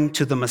referring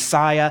to the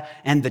Messiah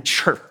and the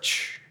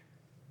church.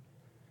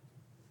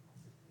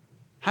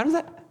 How does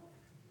that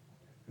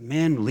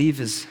man leave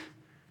his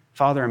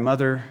father and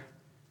mother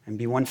and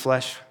be one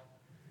flesh?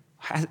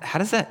 How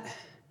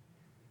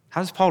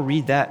does Paul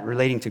read that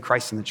relating to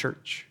Christ and the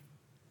church?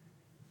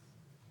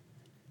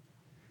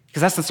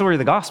 Because that's the story of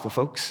the gospel,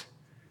 folks.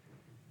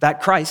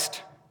 That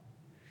Christ,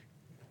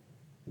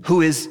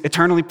 who is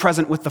eternally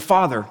present with the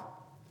Father,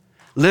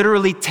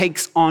 literally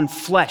takes on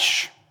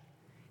flesh.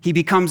 He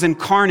becomes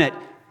incarnate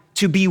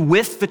to be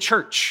with the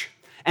church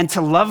and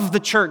to love the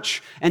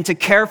church and to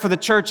care for the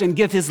church and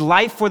give his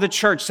life for the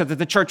church so that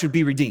the church would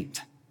be redeemed.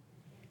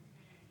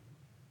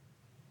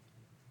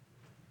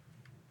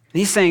 And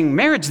he's saying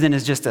marriage then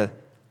is just an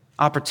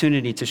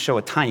opportunity to show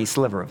a tiny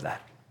sliver of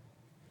that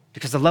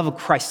because the love of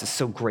Christ is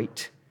so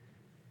great.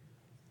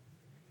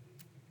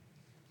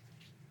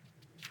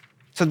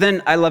 So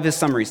then I love his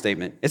summary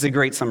statement. It's a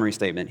great summary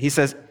statement. He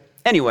says,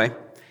 anyway,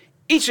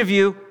 each of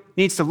you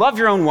needs to love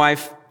your own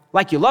wife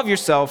like you love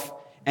yourself,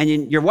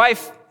 and your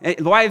wives,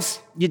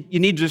 you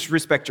need to just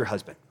respect your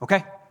husband,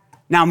 okay?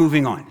 Now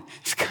moving on.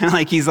 It's kind of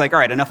like he's like, all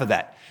right, enough of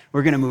that.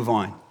 We're going to move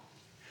on.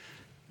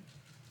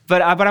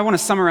 But I want to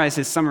summarize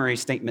his summary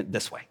statement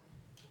this way.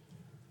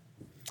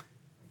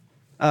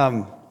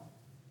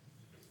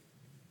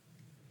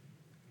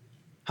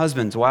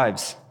 Husbands,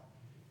 wives,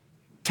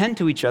 tend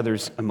to each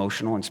other's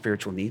emotional and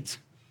spiritual needs.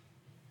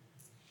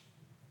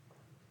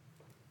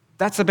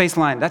 That's the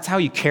baseline. That's how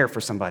you care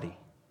for somebody,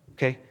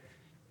 okay?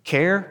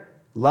 Care,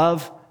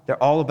 love,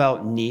 they're all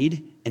about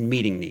need and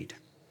meeting need,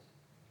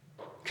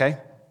 okay?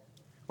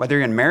 Whether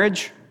you're in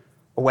marriage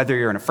or whether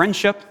you're in a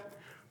friendship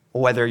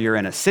or whether you're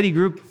in a city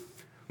group,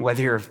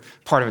 whether you're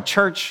part of a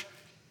church,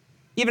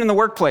 even in the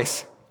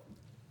workplace,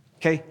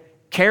 okay?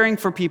 Caring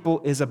for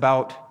people is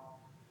about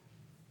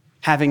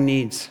having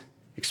needs,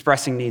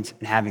 expressing needs,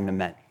 and having them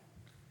met.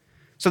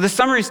 So the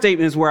summary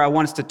statement is where I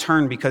want us to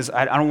turn because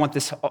I don't want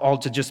this all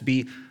to just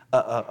be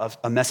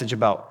a message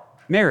about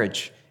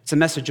marriage. It's a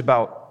message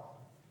about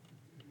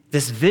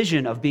this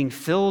vision of being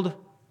filled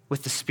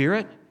with the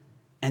Spirit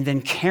and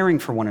then caring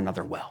for one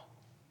another well,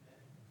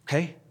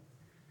 okay?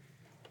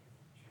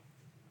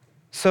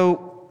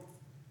 So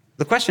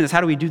the question is, how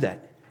do we do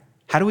that?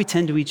 How do we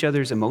tend to each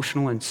other's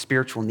emotional and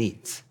spiritual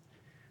needs?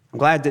 I'm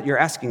glad that you're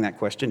asking that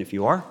question, if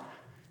you are,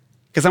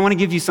 because I want to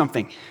give you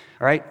something,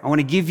 all right? I want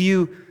to give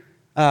you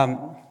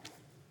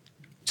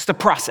just a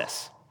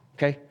process,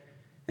 okay?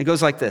 It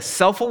goes like this.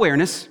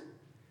 Self-awareness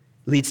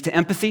leads to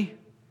empathy,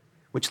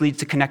 which leads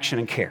to connection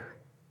and care.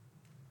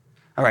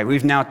 All right,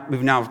 we've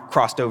now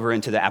crossed over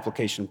into the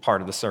application part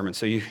of the sermon,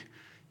 so you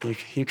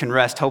can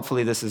rest.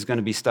 Hopefully this is going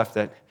to be stuff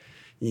that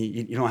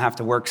you don't have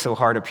to work so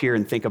hard up here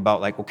and think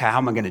about like, okay, how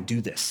am I going to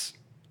do this?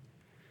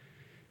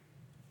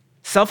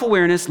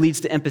 Self-awareness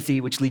leads to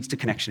empathy, which leads to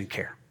connection and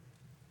care.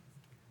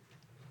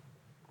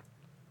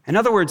 In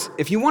other words,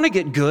 if you want to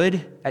get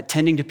good at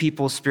tending to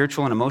people's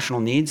spiritual and emotional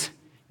needs,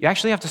 you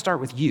actually have to start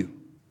with you.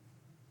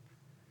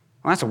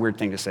 Well, that's a weird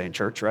thing to say in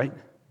church, right?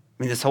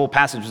 I mean, this whole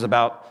passage is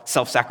about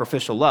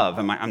self-sacrificial love.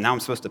 Now I'm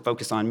supposed to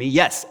focus on me?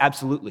 Yes,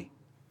 absolutely.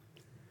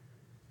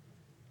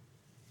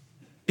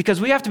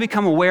 Because we have to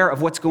become aware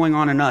of what's going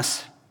on in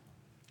us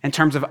in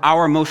terms of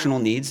our emotional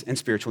needs and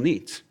spiritual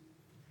needs.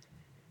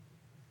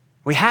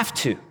 We have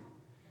to.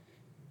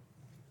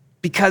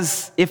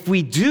 Because if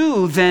we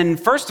do, then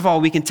first of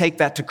all, we can take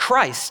that to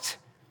Christ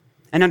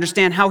and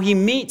understand how he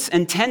meets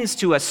and tends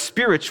to us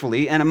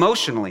spiritually and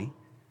emotionally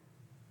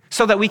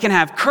so that we can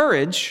have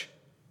courage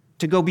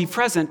to go be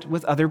present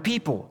with other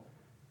people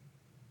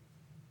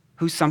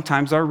who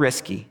sometimes are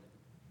risky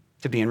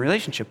to be in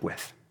relationship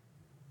with.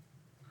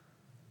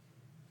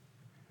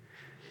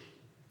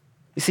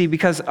 You see,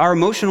 because our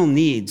emotional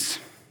needs,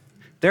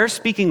 they're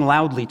speaking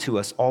loudly to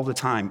us all the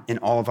time in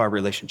all of our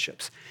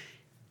relationships,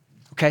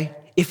 okay?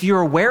 If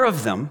you're aware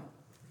of them,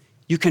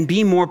 you can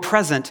be more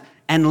present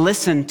and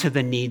listen to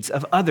the needs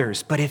of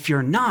others. But if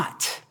you're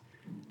not,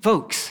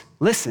 folks,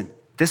 listen,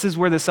 this is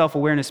where the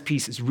self-awareness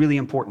piece is really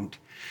important.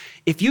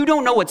 If you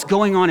don't know what's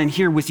going on in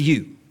here with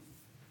you,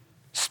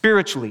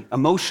 spiritually,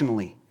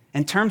 emotionally,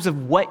 in terms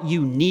of what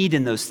you need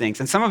in those things,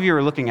 and some of you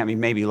are looking at me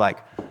maybe like,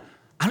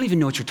 I don't even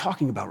know what you're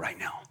talking about right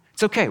now.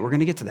 It's okay, we're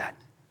gonna get to that.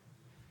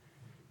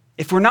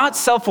 If we're not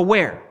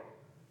self-aware,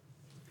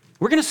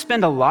 we're going to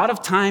spend a lot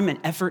of time and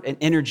effort and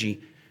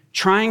energy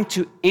trying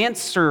to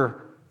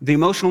answer the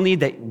emotional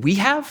need that we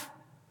have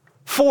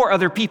for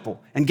other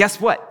people. And guess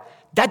what?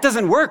 That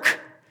doesn't work.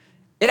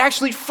 It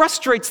actually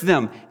frustrates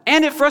them,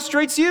 and it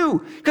frustrates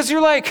you because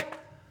you're like,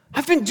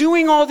 I've been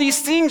doing all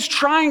these things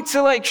trying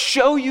to like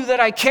show you that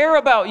I care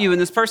about you. And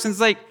this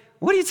person's like,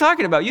 what are you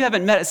talking about? You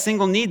haven't met a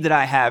single need that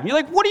I have. And you're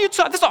like, what are you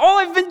talking? That's all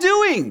I've been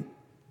doing.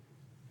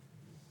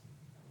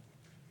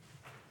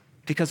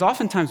 Because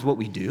oftentimes what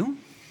we do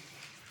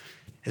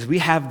is we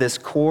have this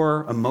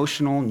core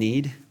emotional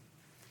need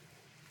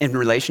in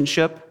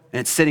relationship, and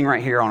it's sitting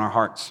right here on our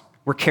hearts.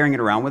 We're carrying it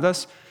around with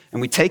us,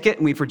 and we take it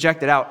and we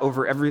project it out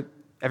over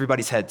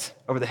everybody's heads,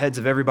 over the heads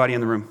of everybody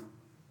in the room.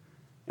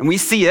 And we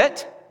see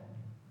it,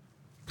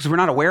 because we're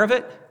not aware of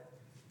it,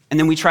 and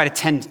then we try to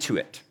tend to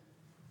it,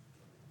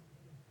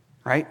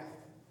 right?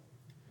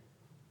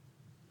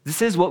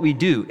 This is what we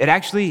do. It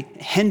actually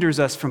hinders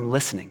us from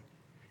listening.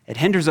 It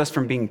hinders us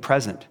from being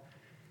present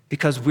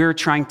because we're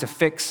trying to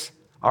fix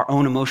our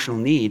own emotional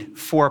need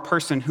for a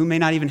person who may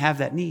not even have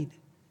that need.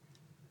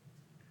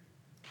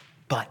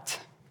 But,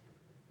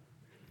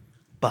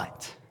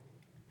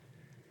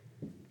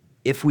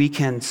 if we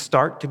can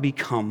start to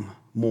become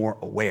more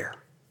aware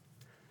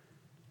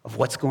of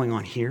what's going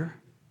on here,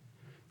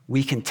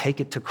 we can take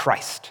it to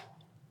Christ.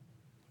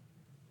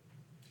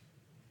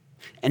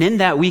 And in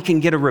that, we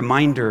can get a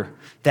reminder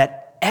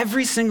that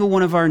every single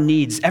one of our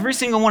needs, every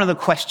single one of the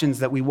questions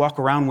that we walk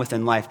around with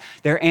in life,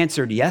 they're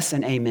answered yes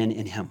and amen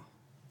in Him.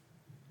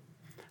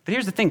 But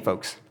here's the thing,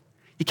 folks.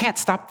 You can't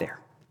stop there.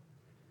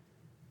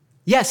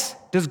 Yes,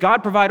 does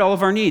God provide all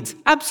of our needs?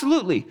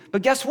 Absolutely.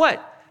 But guess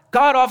what?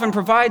 God often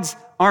provides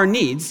our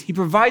needs. He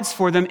provides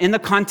for them in the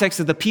context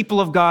of the people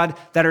of God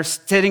that are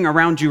sitting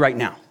around you right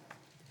now.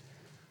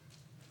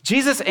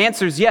 Jesus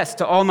answers yes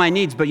to all my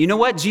needs, but you know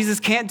what Jesus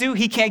can't do?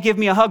 He can't give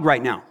me a hug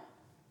right now.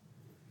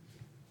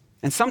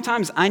 And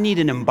sometimes I need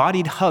an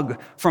embodied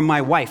hug from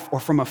my wife or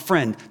from a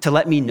friend to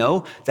let me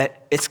know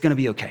that it's going to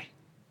be okay.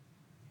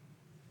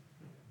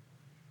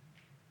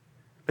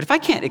 But if I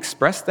can't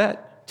express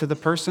that to the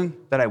person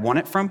that I want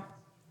it from,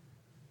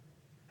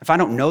 if I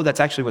don't know that's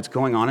actually what's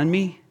going on in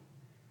me,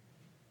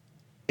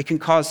 it can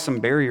cause some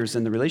barriers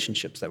in the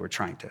relationships that we're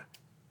trying to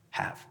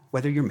have,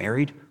 whether you're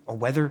married or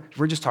whether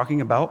we're just talking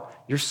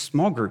about your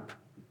small group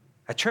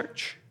at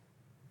church.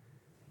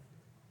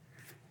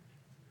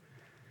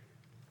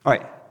 All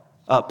right,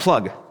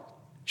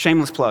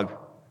 shameless plug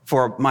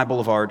for My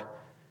Boulevard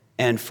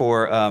and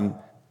for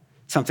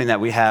something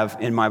that we have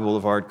in My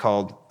Boulevard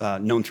called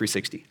Known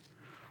 360.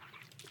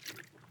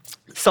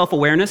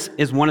 Self-awareness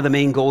is one of the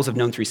main goals of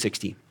Known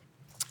 360.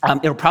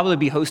 It'll probably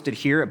be hosted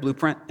here at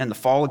Blueprint in the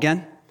fall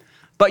again,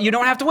 but you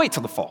don't have to wait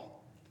till the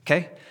fall,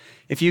 okay?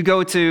 If you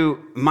go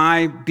to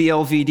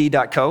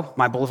myblvd.co,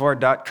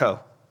 myboulevard.co,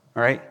 all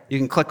right, you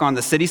can click on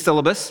the city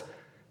syllabus.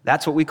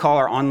 That's what we call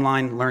our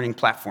online learning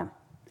platform.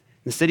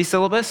 The city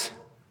syllabus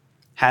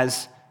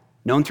has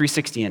Known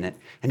 360 in it,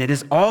 and it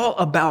is all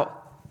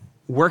about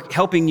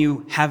helping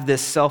you have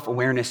this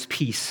self-awareness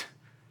piece,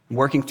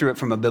 working through it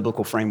from a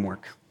biblical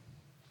framework.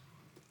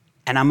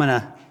 And I'm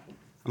gonna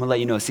let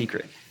you know a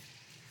secret.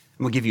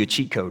 I'm gonna give you a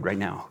cheat code right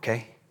now,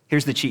 okay?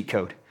 Here's the cheat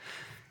code.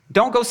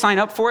 Don't go sign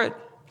up for it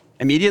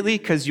immediately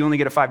because you only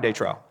get a 5-day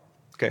trial,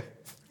 okay?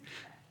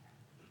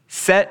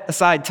 Set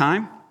aside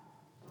time.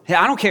 Hey,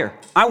 I don't care.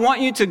 I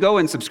want you to go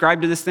and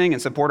subscribe to this thing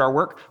and support our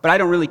work, but I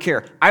don't really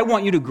care. I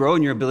want you to grow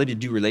in your ability to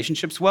do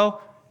relationships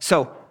well.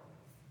 So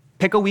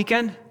pick a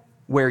weekend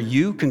where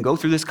you can go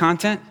through this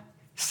content,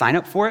 sign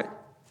up for it,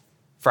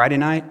 Friday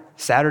night,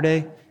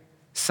 Saturday,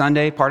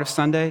 Sunday, part of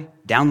Sunday,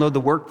 download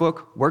the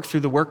workbook, work through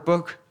the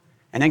workbook,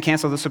 and then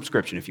cancel the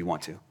subscription if you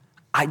want to.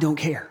 I don't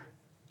care.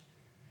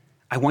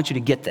 I want you to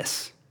get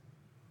this.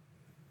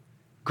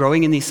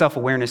 Growing in these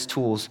self-awareness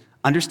tools,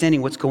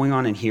 understanding what's going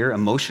on in here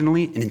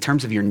emotionally and in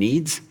terms of your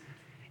needs,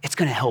 it's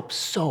going to help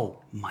so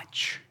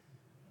much.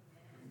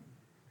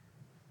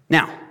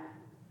 Now,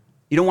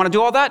 you don't want to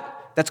do all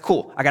that? That's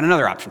cool. I got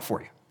another option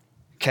for you,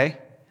 okay?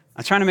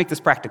 I'm trying to make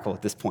this practical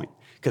at this point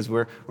because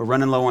we're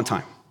running low on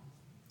time.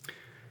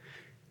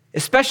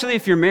 Especially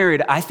if you're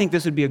married, I think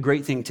this would be a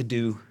great thing to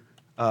do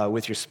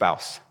with your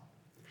spouse.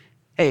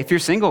 Hey, if you're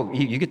single,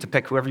 you get to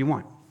pick whoever you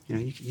want. You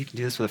know, you can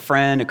do this with a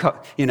friend,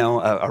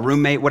 a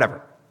roommate,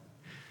 whatever.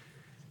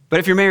 But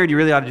if you're married, you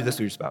really ought to do this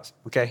with your spouse,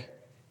 okay?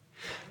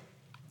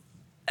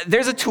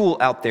 There's a tool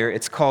out there.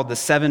 It's called the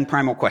 7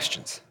 Primal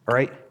Questions, all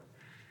right?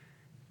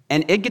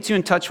 And it gets you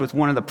in touch with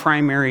one of the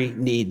primary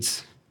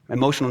needs,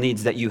 emotional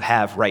needs that you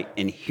have right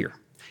in here.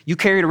 You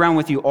carry it around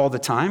with you all the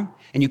time,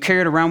 and you carry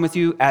it around with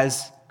you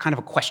as kind of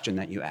a question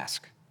that you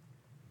ask,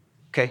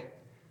 okay?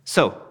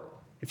 So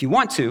if you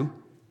want to, you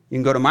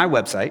can go to my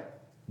website,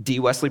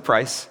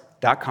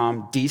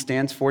 dwesleyprice.com. D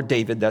stands for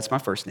David. That's my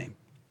first name.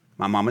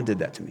 My mama did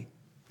that to me.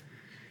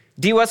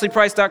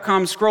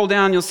 dwesleyprice.com. Scroll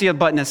down. You'll see a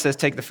button that says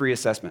take the free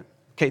assessment.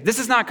 Okay, this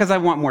is not because I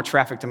want more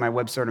traffic to my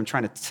website. I'm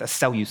trying to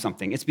sell you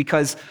something. It's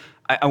because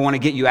I want to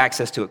get you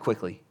access to it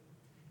quickly.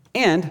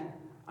 And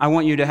I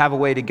want you to have a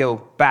way to go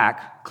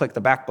back, click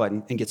the back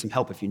button, and get some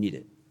help if you need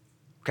it.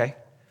 Okay?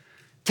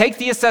 Take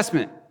the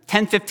assessment,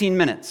 10, 15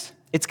 minutes.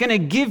 It's going to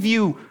give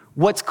you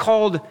what's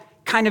called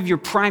kind of your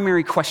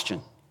primary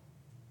question.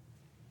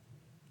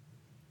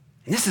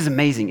 And this is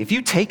amazing. If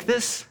you take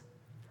this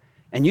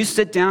and you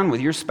sit down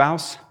with your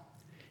spouse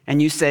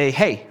and you say,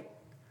 hey,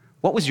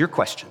 what was your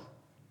question?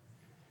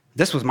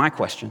 This was my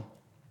question.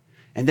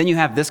 And then you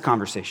have this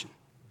conversation.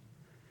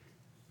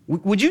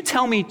 Would you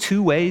tell me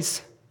 2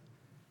 ways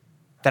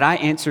that I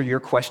answer your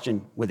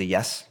question with a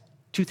yes?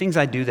 2 things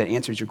I do that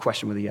answers your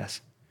question with a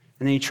yes.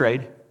 And then you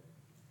trade.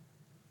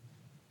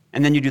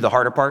 And then you do the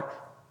harder part.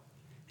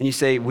 And you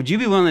say, would you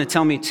be willing to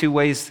tell me 2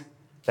 ways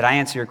that I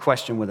answer your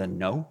question with a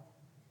no?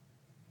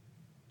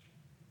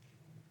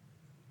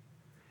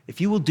 If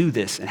you will do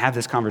this and have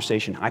this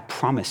conversation, I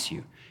promise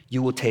you,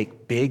 you will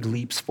take big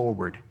leaps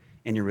forward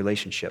in your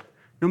relationship,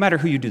 no matter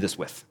who you do this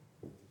with.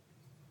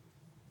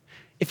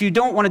 If you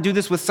don't want to do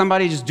this with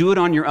somebody, just do it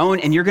on your own,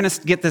 and you're going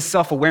to get this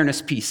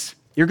self-awareness piece.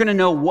 You're going to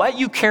know what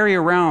you carry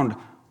around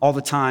all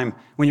the time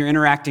when you're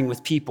interacting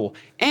with people,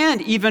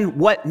 and even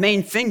what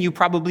main thing you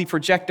probably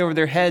project over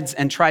their heads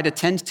and try to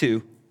tend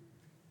to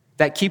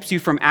that keeps you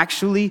from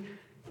actually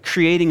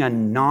creating a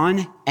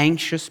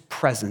non-anxious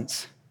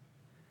presence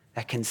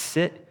that can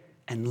sit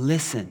and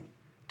listen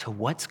to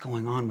what's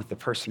going on with the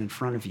person in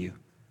front of you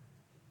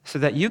so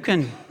that you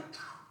can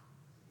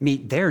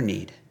meet their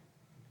need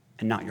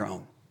and not your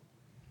own.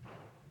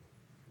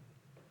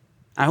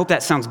 I hope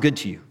that sounds good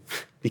to you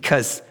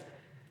because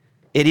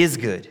it is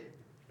good.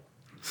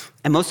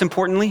 And most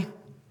importantly,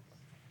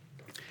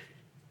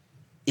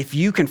 if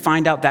you can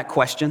find out that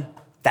question,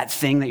 that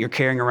thing that you're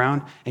carrying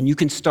around, and you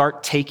can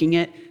start taking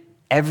it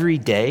every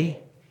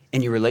day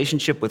in your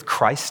relationship with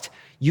Christ,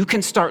 you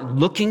can start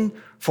looking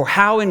for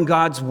how in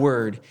God's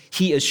word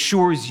he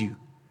assures you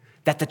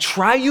that the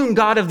triune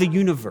God of the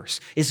universe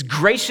is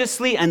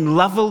graciously and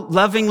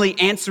lovingly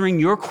answering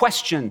your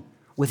question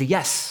with a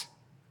yes,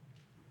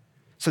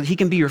 so that he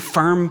can be your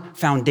firm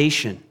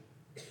foundation.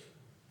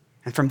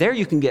 And from there,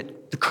 you can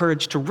get the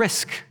courage to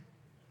risk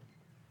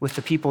with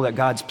the people that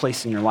God's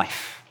placed in your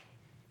life.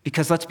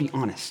 Because let's be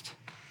honest,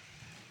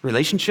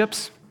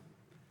 relationships,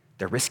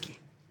 they're risky.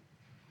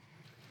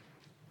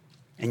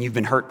 And you've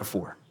been hurt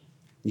before.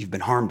 You've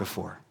been harmed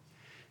before.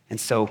 And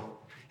so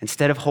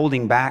instead of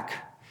holding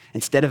back,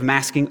 instead of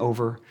masking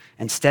over,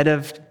 instead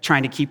of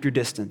trying to keep your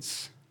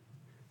distance,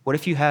 what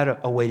if you had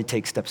a way to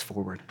take steps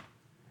forward,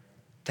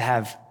 to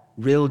have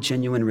real,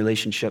 genuine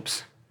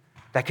relationships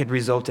that could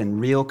result in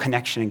real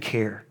connection and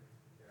care?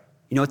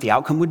 You know what the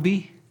outcome would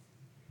be?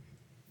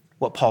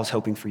 What Paul's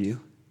hoping for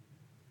you.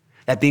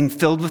 That being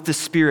filled with the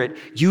Spirit,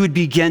 you would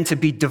begin to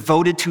be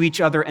devoted to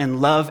each other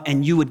in love,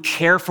 and you would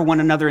care for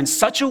one another in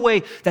such a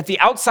way that the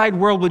outside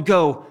world would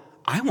go,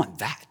 I want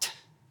that.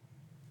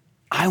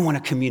 I want a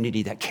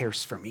community that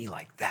cares for me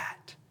like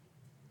that.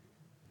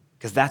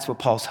 Because that's what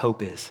Paul's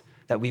hope is,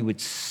 that we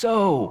would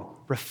so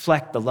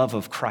reflect the love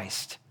of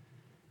Christ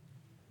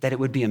that it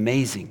would be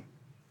amazing,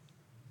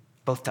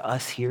 both to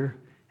us here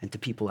and to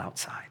people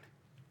outside.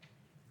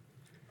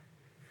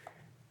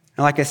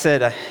 And like I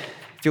said,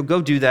 if you'll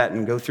go do that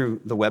and go through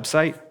the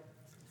website,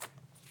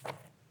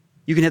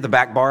 you can hit the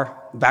back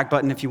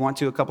button if you want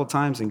to a couple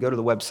times and go to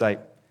the website.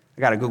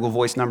 I got a Google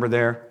Voice number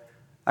there.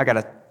 I got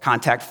a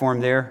contact form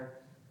there.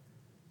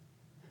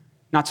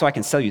 Not so I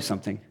can sell you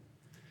something,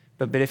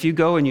 but if you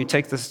go and you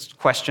take this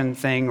question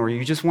thing, or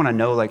you just want to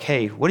know, like,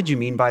 hey, what did you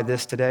mean by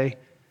this today?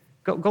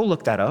 Go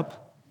look that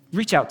up.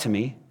 Reach out to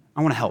me.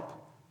 I want to help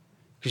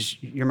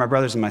because you're my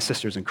brothers and my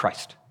sisters in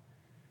Christ.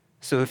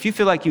 So if you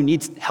feel like you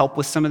need help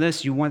with some of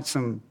this, you want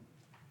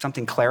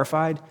something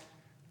clarified,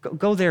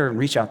 go there and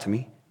reach out to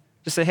me.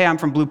 Just say, hey, I'm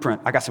from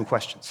Blueprint. I got some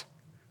questions,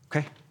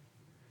 okay?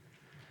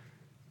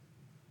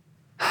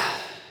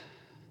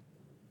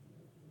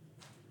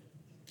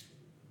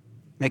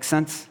 Make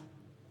sense?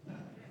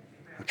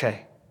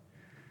 Okay.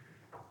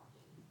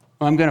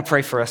 Well, I'm going to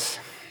pray for us,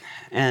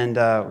 and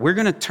we're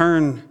going to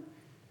turn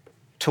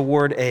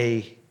toward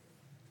a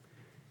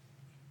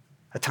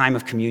time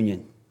of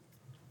communion.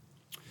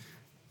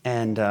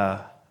 And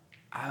I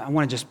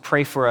want to just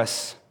pray for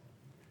us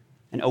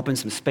and open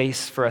some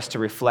space for us to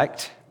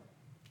reflect.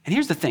 And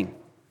here's the thing.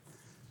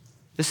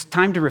 This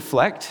time to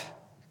reflect,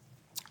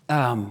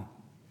 I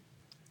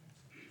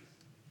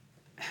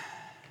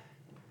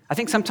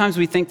think sometimes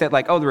we think that,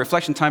 like, oh, the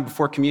reflection time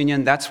before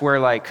communion, that's where,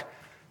 like,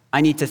 I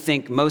need to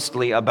think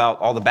mostly about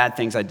all the bad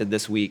things I did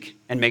this week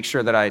and make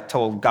sure that I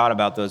told God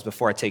about those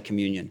before I take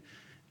communion.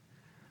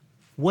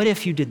 What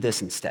if you did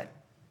this instead?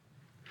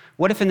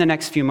 What if in the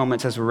next few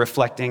moments, as we're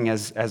reflecting,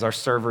 as our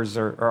servers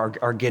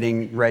are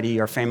getting ready,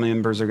 our family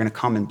members are going to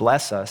come and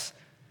bless us,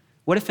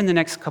 what if in the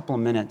next couple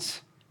of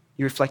minutes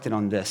you reflected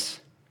on this?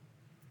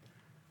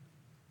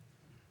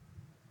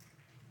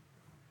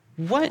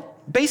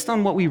 Based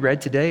on what we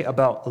read today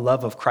about the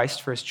love of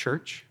Christ for his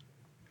church,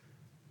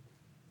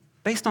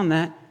 based on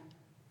that,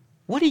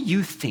 what do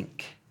you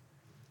think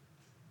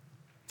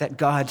that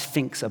God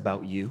thinks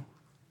about you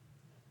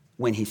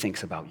when he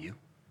thinks about you?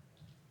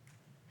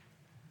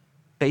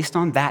 Based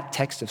on that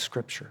text of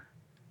Scripture,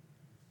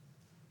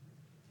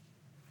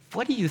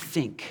 what do you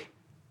think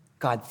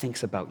God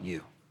thinks about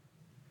you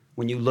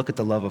when you look at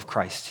the love of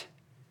Christ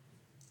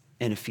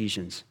in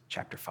Ephesians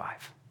chapter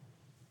 5?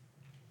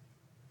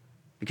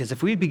 Because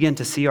if we begin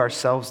to see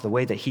ourselves the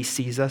way that he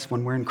sees us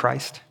when we're in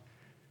Christ,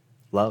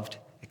 loved,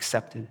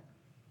 accepted,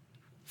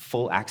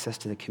 full access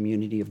to the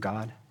community of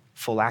God,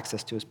 full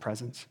access to his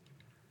presence,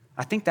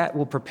 I think that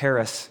will prepare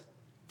us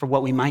for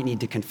what we might need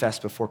to confess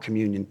before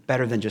communion,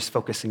 better than just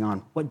focusing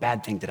on what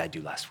bad thing did I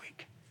do last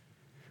week.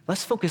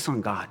 Let's focus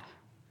on God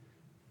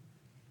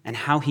and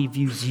how he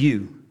views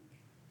you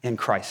in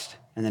Christ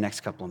in the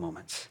next couple of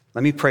moments.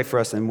 Let me pray for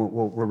us and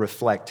we'll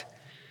reflect.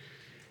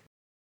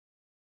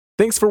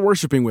 Thanks for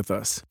worshiping with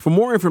us. For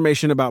more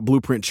information about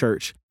Blueprint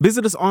Church,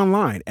 visit us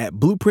online at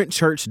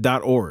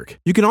blueprintchurch.org.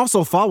 You can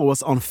also follow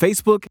us on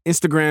Facebook,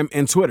 Instagram,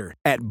 and Twitter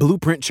at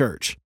Blueprint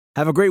Church.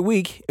 Have a great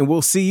week, and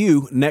we'll see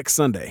you next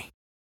Sunday.